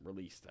Game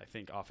released, I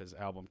think, off his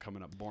album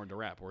coming up, Born to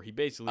Rap, where he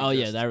basically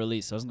that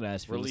released. I was gonna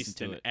ask if you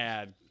released an it.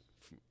 ad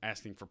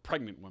asking for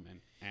pregnant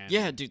women. And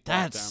yeah, dude,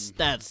 that's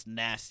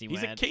nasty, man.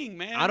 He's a king,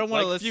 man. I don't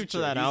want to like listen Future. to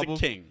that He's album. He's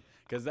a king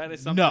because that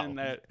is something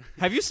that.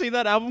 Have you seen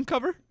that album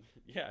cover?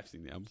 Yeah, I've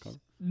seen the album cover.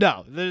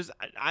 No, there's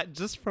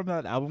just from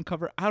that album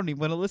cover. I don't even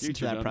want to listen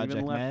Future to that project,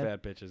 even man.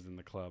 Let fat bitches in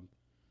the club.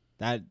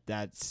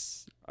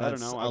 That's I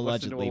don't know. I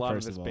listened to a allegedly, lot of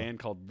first this of all. band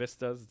called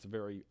Vistas. It's a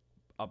very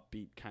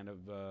upbeat kind of.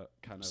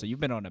 So you've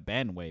been on a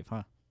band wave,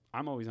 huh?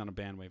 I'm always on a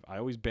band wave. I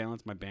always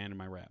balance my band and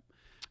my rap.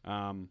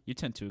 You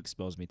tend to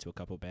expose me to a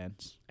couple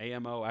bands.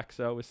 AMO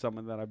XO is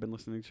someone that I've been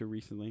listening to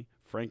recently.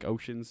 Frank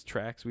Ocean's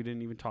tracks we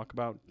didn't even talk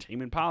about.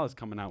 Tame Impala's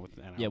coming out with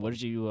that. Yeah, what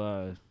did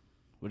you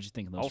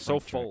think of those? Also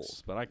Frank Foles,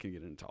 tracks? but I can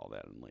get into all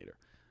that in later.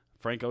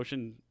 Frank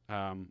Ocean.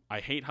 I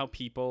hate how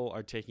people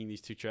are taking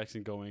these 2 tracks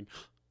and going,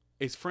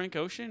 is Frank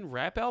Ocean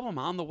rap album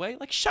on the way?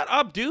 Like, shut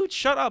up, dude.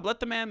 Shut up.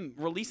 Let the man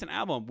release an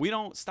album. We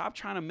don't stop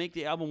trying to make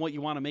the album what you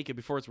want to make it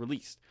before it's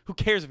released. Who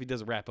cares if he does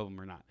a rap album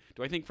or not?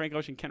 Do I think Frank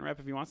Ocean can rap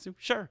if he wants to?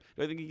 Sure.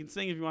 Do I think he can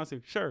sing if he wants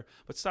to? Sure.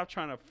 But stop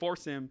trying to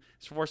force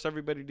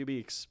everybody to be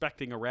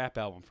expecting a rap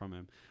album from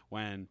him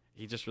when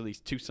he just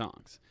released 2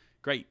 songs.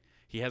 Great.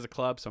 He has a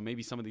club, so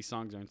maybe some of these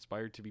songs are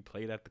inspired to be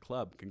played at the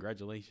club.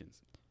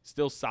 Congratulations.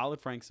 Still solid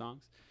Frank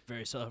songs.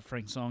 Very solid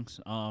Frank songs.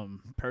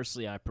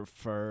 Personally, I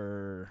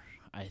prefer,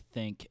 I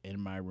think, In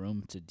My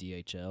Room to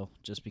DHL,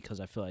 just because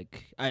I feel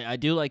like I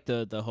do like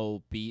the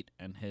whole beat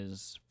and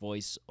his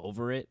voice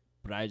over it,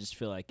 but I just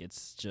feel like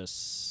it's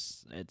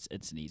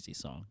an easy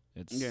song.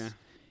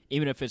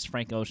 Even if it's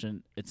Frank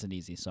Ocean, it's an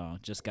easy song.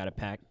 Just got a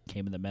pack,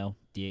 came in the mail,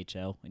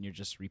 DHL, and you're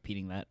just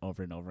repeating that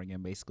over and over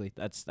again. Basically,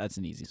 that's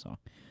an easy song.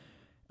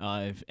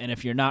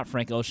 If you're not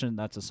Frank Ocean,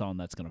 that's a song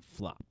that's gonna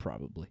flop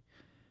probably.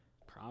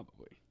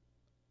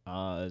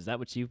 Is that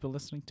what you've been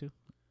listening to?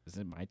 Is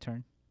it my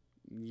turn?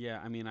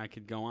 Yeah, I mean, I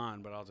could go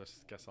on, but I'll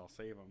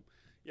save them.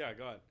 Yeah,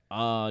 go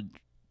ahead.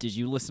 Did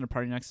you listen to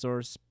Party Next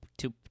Door's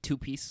two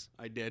piece?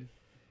 I did.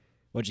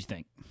 What'd you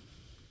think?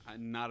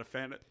 I'm not a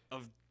fan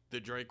of the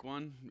Drake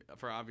one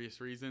for obvious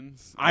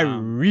reasons. I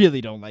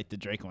really don't like the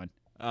Drake one.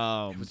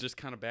 It was just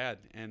kind of bad,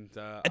 and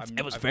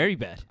it was very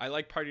bad. I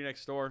like Party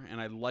Next Door,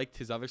 and I liked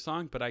his other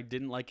song, but I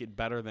didn't like it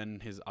better than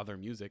his other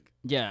music.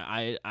 Yeah,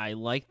 I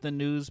like the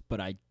news, but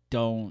I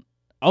don't.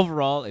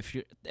 Overall,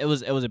 it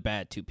was a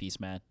bad 2-piece,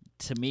 man.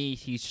 To me,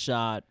 he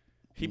shot.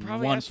 He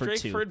probably one asked for Drake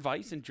 2. for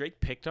advice, and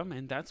Drake picked him,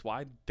 and that's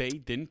why they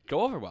didn't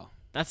go over well.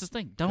 That's the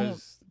thing. Don't.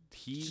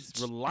 He's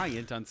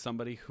reliant on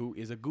somebody who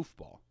is a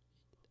goofball.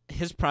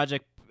 His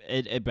project,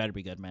 it better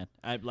be good, man.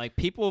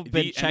 People have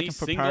been checking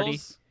for Party.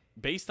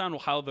 Based on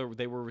how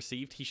they were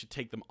received, he should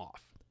take them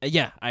off.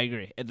 Yeah, I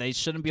agree. They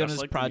shouldn't be on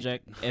his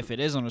project. If it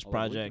is on his All the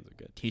project, Weekends are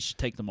good. he should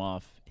take them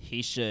off.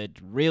 He should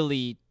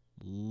really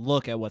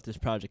look at what this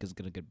project is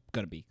gonna be.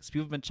 Because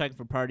people have been checking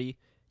for Party.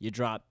 You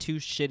drop 2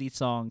 shitty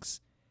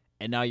songs,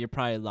 and now you're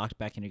probably locked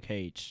back in your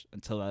cage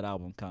until that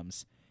album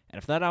comes. And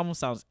if that album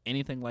sounds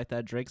anything like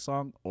that Drake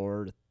song,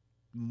 or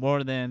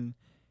more than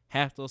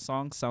half those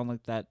songs sound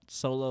like that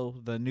Solo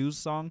the News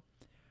song,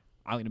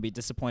 I'm gonna be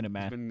disappointed,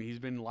 man. He's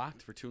been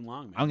locked for too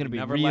long, man. I'm gonna be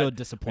real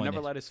disappointed. We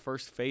never let his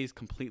first phase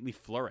completely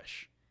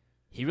flourish.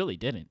 He really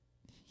didn't.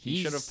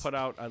 He should have put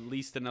out at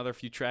least another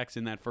few tracks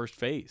in that first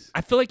phase.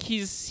 I feel like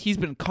he's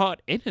been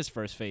caught in his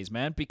first phase,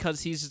 man,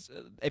 because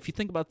if you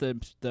think about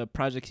the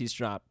projects he's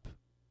dropped,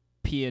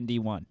 PND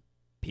 1,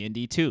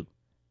 PND 2,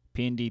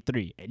 P&D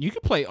 3. And you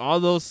can play all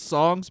those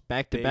songs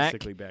back to back,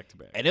 Basically back to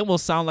back. and it will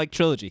sound like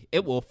Trilogy.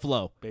 It will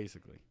flow.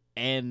 Basically.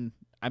 And,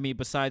 I mean,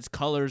 besides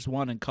Colors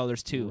 1 and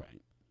Colors 2,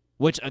 Right.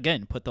 which,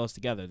 again, put those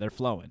together, they're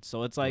flowing.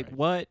 So it's like, Right.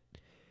 what?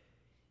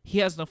 He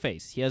has no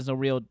face. He has no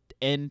real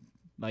end,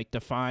 like,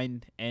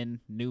 defined end,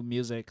 new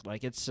music.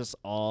 Like, it's just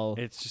all...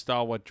 It's just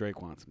all what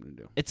Drake wants him to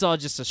do. It's all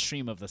just a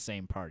stream of the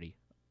same party.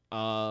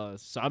 So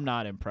I'm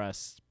not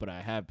impressed, but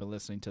I have been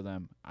listening to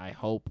them. I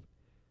hope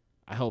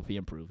he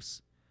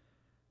improves.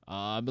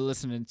 I've been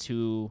listening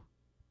to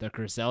the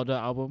Griselda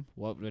album.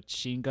 What would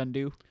Machine Gun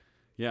do?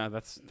 Yeah,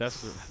 that's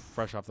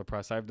fresh off the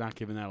press. I've not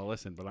given that a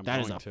listen, but I'm That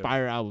going is a to.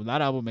 fire album.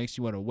 That album makes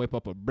you want to whip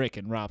up a brick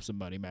and rob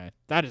somebody, man.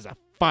 That is a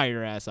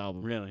fire ass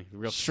album. Really?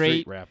 Real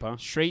Straight- street rap, huh?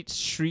 Straight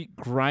street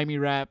grimy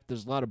rap.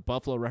 There's a lot of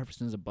Buffalo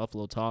references and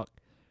Buffalo talk.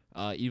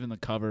 Even the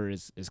cover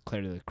is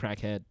clearly the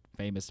Crackhead,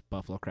 famous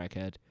Buffalo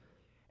Crackhead.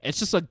 It's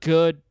just a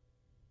good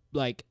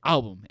like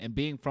album, and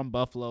being from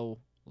Buffalo,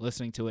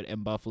 listening to it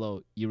in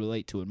Buffalo, you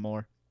relate to it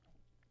more.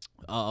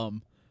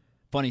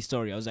 Funny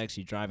story, I was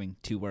actually driving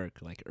to work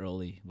like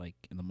early, like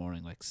in the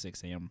morning, like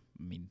 6 a.m.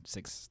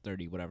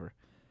 6:30, whatever.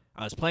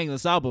 I was playing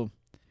this album,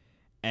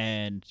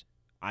 and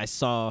I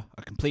saw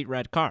a complete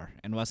red car,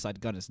 and Westside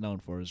Gunn is known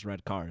for his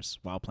red cars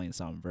while playing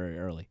this album very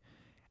early.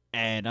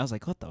 And I was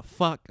like, what the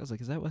fuck? I was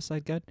like, is that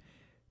Westside Gunn?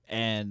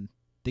 And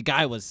the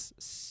guy was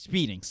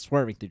speeding,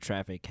 swerving through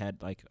traffic,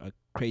 had like a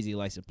crazy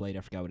license plate.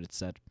 I forgot what it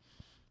said.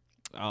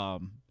 So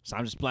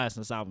I'm just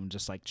blasting this album,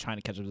 just like trying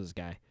to catch up to this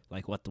guy.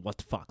 Like, what the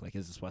fuck? Like,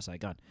 is this Westside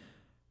Gunn?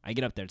 I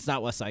get up there. It's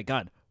not Westside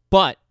Gunn.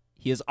 But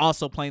he is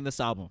also playing this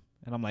album.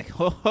 And I'm like,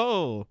 ho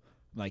ho.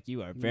 I'm like,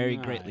 you are very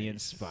greatly Nice.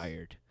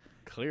 inspired.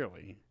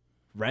 Clearly.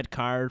 Red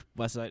Card,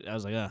 Westside. I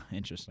was like,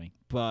 interesting.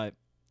 But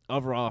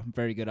overall,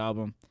 very good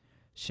album.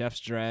 Chef's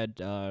Dread,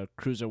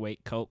 Cruiserweight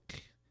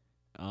Coke.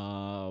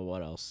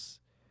 What else?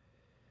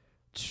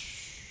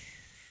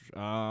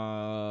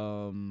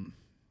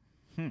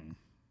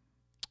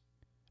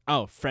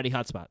 Oh, Freddie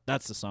Hotspot.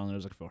 That's the song that I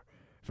was looking for.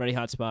 Freddie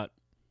Hotspot.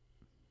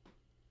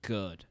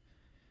 Good.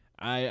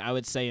 I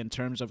would say in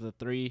terms of the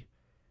three,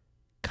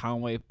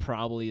 Conway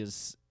probably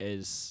is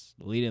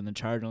leading the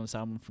charge on this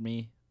album for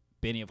me.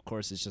 Benny, of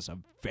course, is just a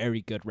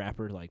very good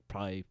rapper, like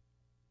probably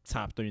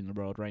top 3 in the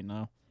world right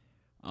now.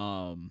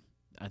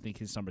 I think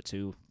he's number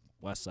 2.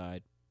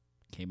 Westside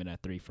came in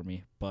at 3 for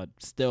me, but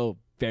still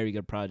very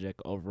good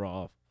project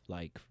overall,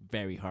 like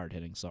very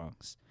hard-hitting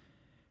songs.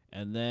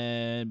 And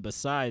then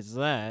besides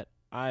that,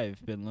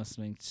 I've been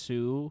listening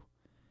to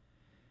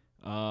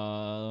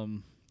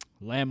Lamb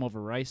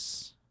Over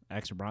Rice,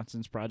 Axel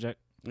Bronson's project.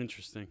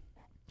 Interesting.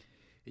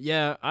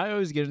 Yeah, I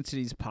always get into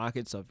these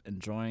pockets of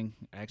enjoying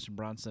Action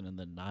Bronson and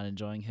then not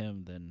enjoying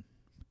him, then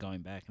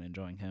going back and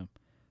enjoying him.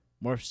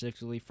 More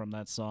specifically from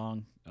that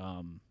song,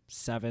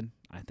 7,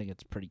 I think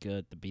it's pretty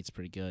good. The beat's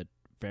pretty good.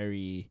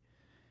 Very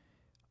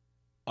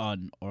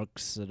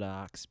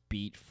unorthodox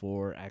beat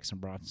for Action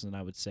Bronson,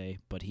 I would say,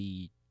 but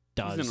he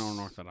does. He's an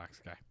unorthodox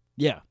guy.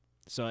 Yeah,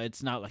 so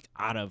it's not like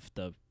out of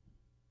the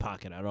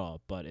pocket at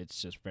all, but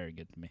it's just very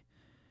good to me.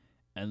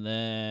 And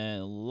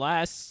then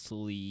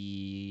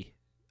lastly,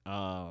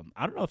 I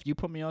don't know if you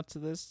put me onto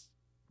this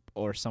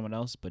or someone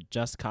else, but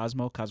just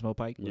Cosmo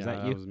Pike. Was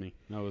that you? That was me.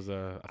 That was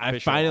a I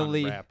official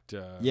finally- unwrapped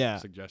yeah.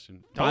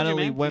 suggestion.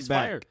 Finally man, went he's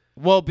back. fired.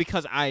 Well,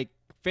 because I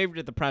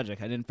favorited the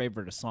project, I didn't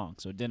favorite a song,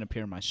 so it didn't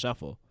appear in my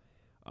shuffle.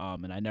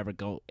 And I never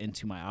go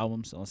into my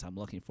albums unless I'm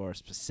looking for a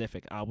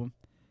specific album.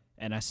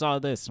 And I saw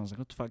this, and I was like,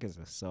 what the fuck is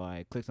this? So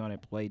I clicked on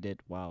it, played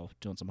it while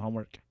doing some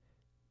homework.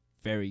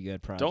 Very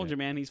good project. Told you,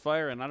 man, he's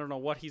fire, and I don't know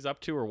what he's up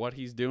to or what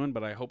he's doing,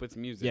 but I hope it's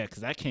music. Yeah,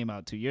 because that came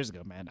out 2 years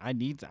ago, man.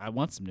 I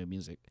want some new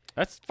music.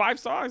 That's 5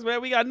 songs,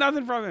 man. We got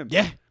nothing from him.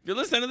 Yeah. If you're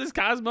listening to this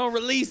Cosmo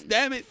release,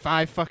 damn it.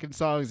 5 fucking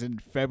songs in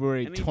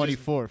February And he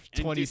 24th,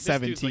 And dude, this dude's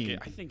 2017.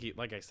 I think,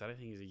 like I said, I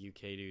think he's a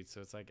UK dude,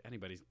 so it's like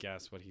anybody's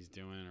guess what he's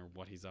doing or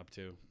what he's up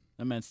to.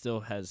 That man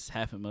still has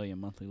 500,000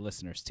 monthly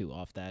listeners, too,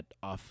 off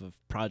of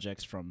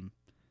projects from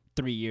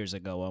 3 years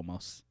ago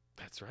almost.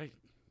 That's right.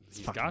 It's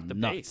He's fucking got the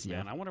nuts, bass,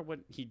 man. yeah. I wonder what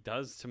he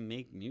does to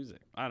make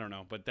music. I don't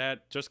know, but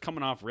that just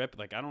coming off rip,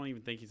 like I don't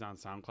even think he's on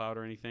SoundCloud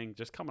or anything.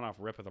 Just coming off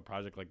rip with a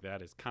project like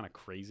that is kind of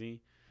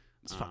crazy.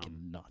 It's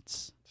fucking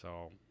nuts.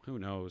 So who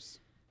knows?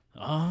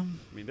 Um,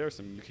 I mean, there are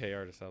some UK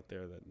artists out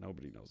there that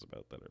nobody knows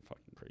about that are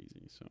fucking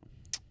crazy. So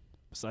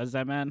Besides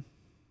that, man,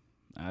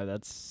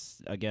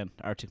 that's, again,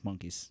 Arctic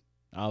Monkeys.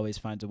 Always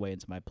finds a way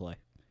into my play.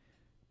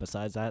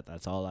 Besides that,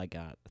 that's all I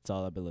got. That's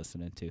all I've been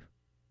listening to.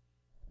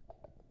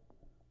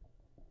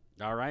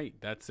 all right,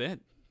 that's it.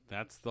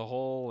 That's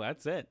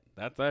it.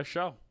 That's our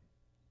show,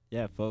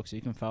 Yeah, folks,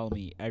 you can follow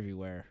me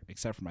everywhere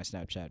except for my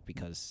Snapchat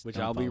because which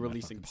don't I'll be follow my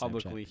releasing fucking Snapchat.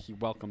 publicly. He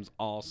welcomes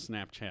all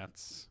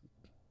Snapchats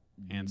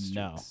and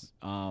No. streaks.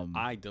 Um,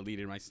 I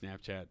deleted my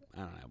Snapchat. I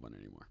don't have one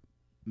anymore.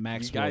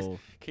 Max you guys will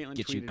Caitlin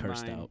get you tweeted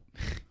cursed mine, out.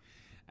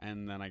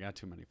 and then I got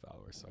too many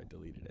followers, so I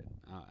deleted it.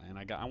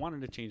 And I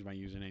wanted to change my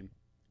username,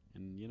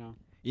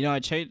 and I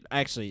changed,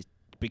 actually,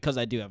 because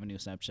I do have a new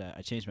Snapchat,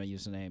 I changed my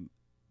username.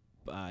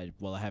 I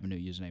have a new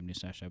username, new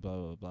Snapchat, blah,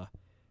 blah, blah.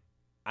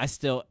 I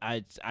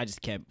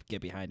just can't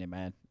get behind it,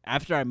 man.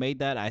 After I made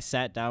that, I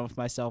sat down with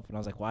myself and I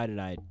was like, why did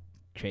I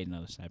create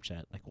another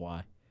Snapchat? Like,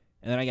 why?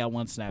 And then I got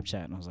one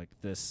Snapchat and I was like,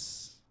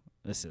 this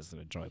isn't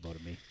enjoyable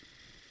to me.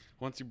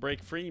 Once you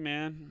break free,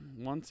 man.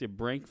 Once you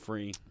break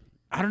free.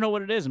 I don't know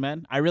what it is,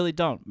 man. I really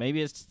don't.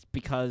 Maybe it's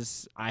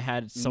because I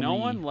had so No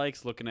many... one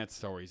likes looking at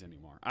stories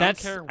anymore. I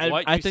That's- don't care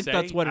what I you think say.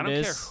 that's what I it don't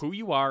is. care who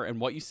you are and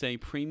what you say,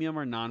 premium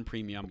or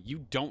non-premium. You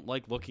don't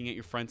like looking at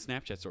your friend's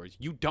Snapchat stories.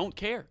 You don't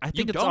care. I You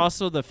think it's don't.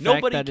 also the fact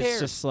Nobody that cares. it's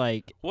just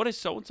like... What is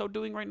so-and-so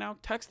doing right now?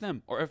 Text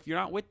them. Or if you're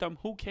not with them,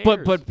 who cares?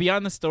 But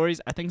beyond the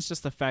stories, I think it's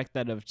just the fact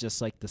that of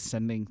just like the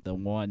sending the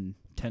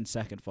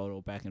 10-second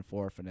photo back and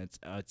forth, and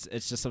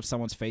it's just of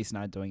someone's face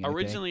not doing anything.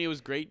 Originally, it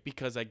was great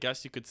because I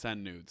guess you could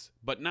send nudes.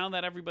 But now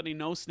that everybody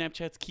knows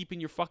Snapchat's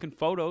keeping your fucking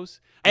photos,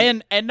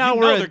 and now you know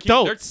we're they're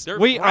adults. They're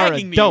We are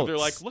bragging to adults. you.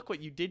 They're like, look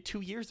what you did 2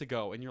 years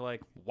ago, and you're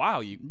like, wow,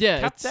 you yeah,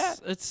 kept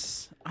that.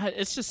 it's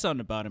just something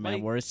about it, man.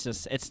 Like, where it's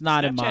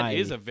not in Snapchat my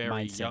is a very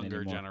mindset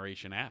younger anymore.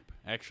 generation app,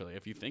 actually,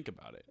 if you think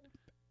about it.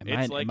 Am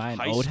It's like I an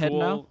high old school. head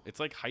now? It's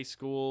like high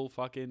school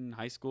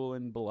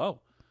and below.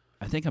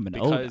 I think I'm an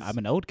Because-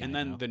 old guy And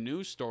then now. the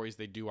news stories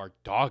they do are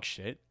dog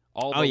shit.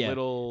 All Oh, the yeah.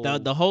 little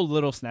the whole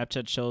little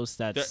Snapchat shows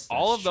all that's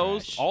of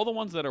those, trash. all the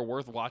ones that are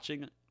worth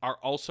watching are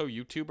also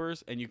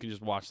YouTubers, and you can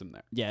just watch them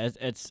there. Yeah,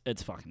 it's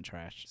fucking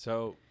trash.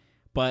 So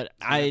But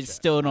I Snapchat,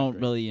 still not don't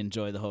great. really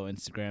enjoy the whole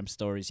Instagram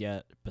stories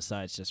yet.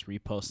 Besides just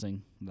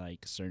reposting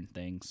like certain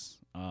things.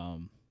 I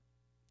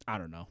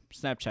don't know.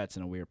 Snapchat's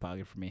in a weird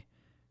pocket for me.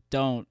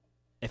 Don't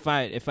if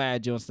I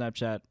add you on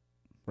Snapchat,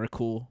 we're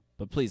cool.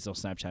 But please don't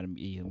Snapchat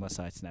me unless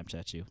I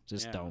Snapchat you.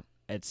 Just Yeah. don't.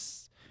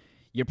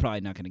 You're probably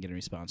not gonna get a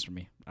response from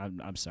me.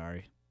 I'm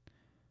sorry.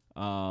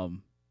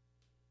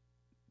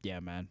 Yeah,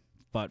 man.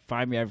 But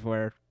find me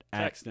everywhere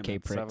text at him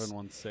at kpricks.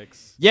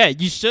 716. Yeah,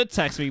 you should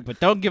text me, but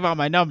don't give out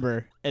my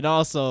number. And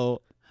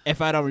also,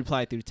 if I don't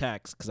reply through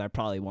text, because I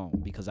probably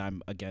won't, because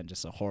I'm, again,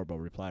 just a horrible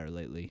replier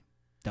lately,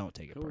 don't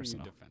take it Who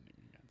personal. are you defending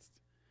against?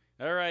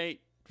 All right.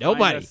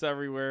 Nobody. Find us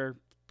everywhere.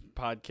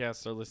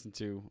 Podcasts are listened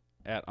to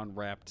at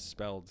Unwrapped,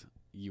 spelled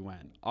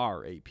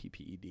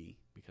UNRAPPED,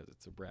 because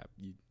it's a rap.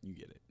 You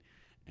get it.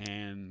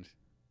 And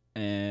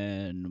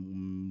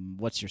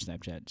What's your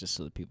Snapchat, just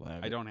so that people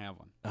have it? I don't have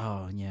one.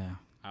 Oh, yeah.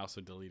 I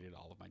also deleted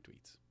all of my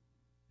tweets.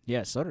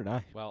 Yeah, so did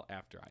I. Well,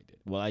 after I did.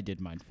 Well, I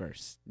did mine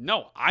first.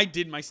 No, I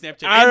did my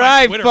Snapchat. All and my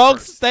right, Twitter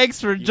folks. first. Thanks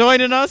for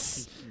joining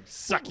us. You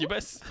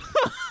succubus.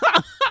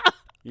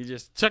 You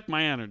just took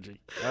my energy.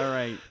 All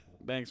right.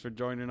 Thanks for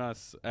joining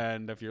us.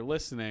 And if you're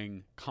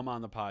listening, come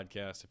on the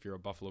podcast if you're a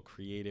Buffalo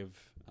creative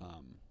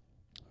of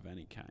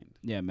any kind.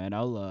 Yeah, man.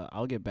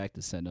 I'll get back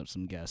to setting up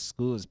some guests.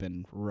 School has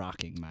been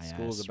rocking my ass.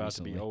 School's about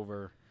recently. to be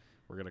over.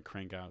 We're going to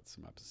crank out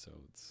some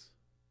episodes.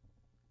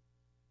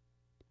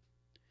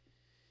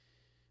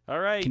 All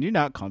right. Can you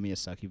not call me a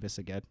succubus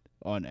again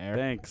on air?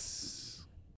 Thanks.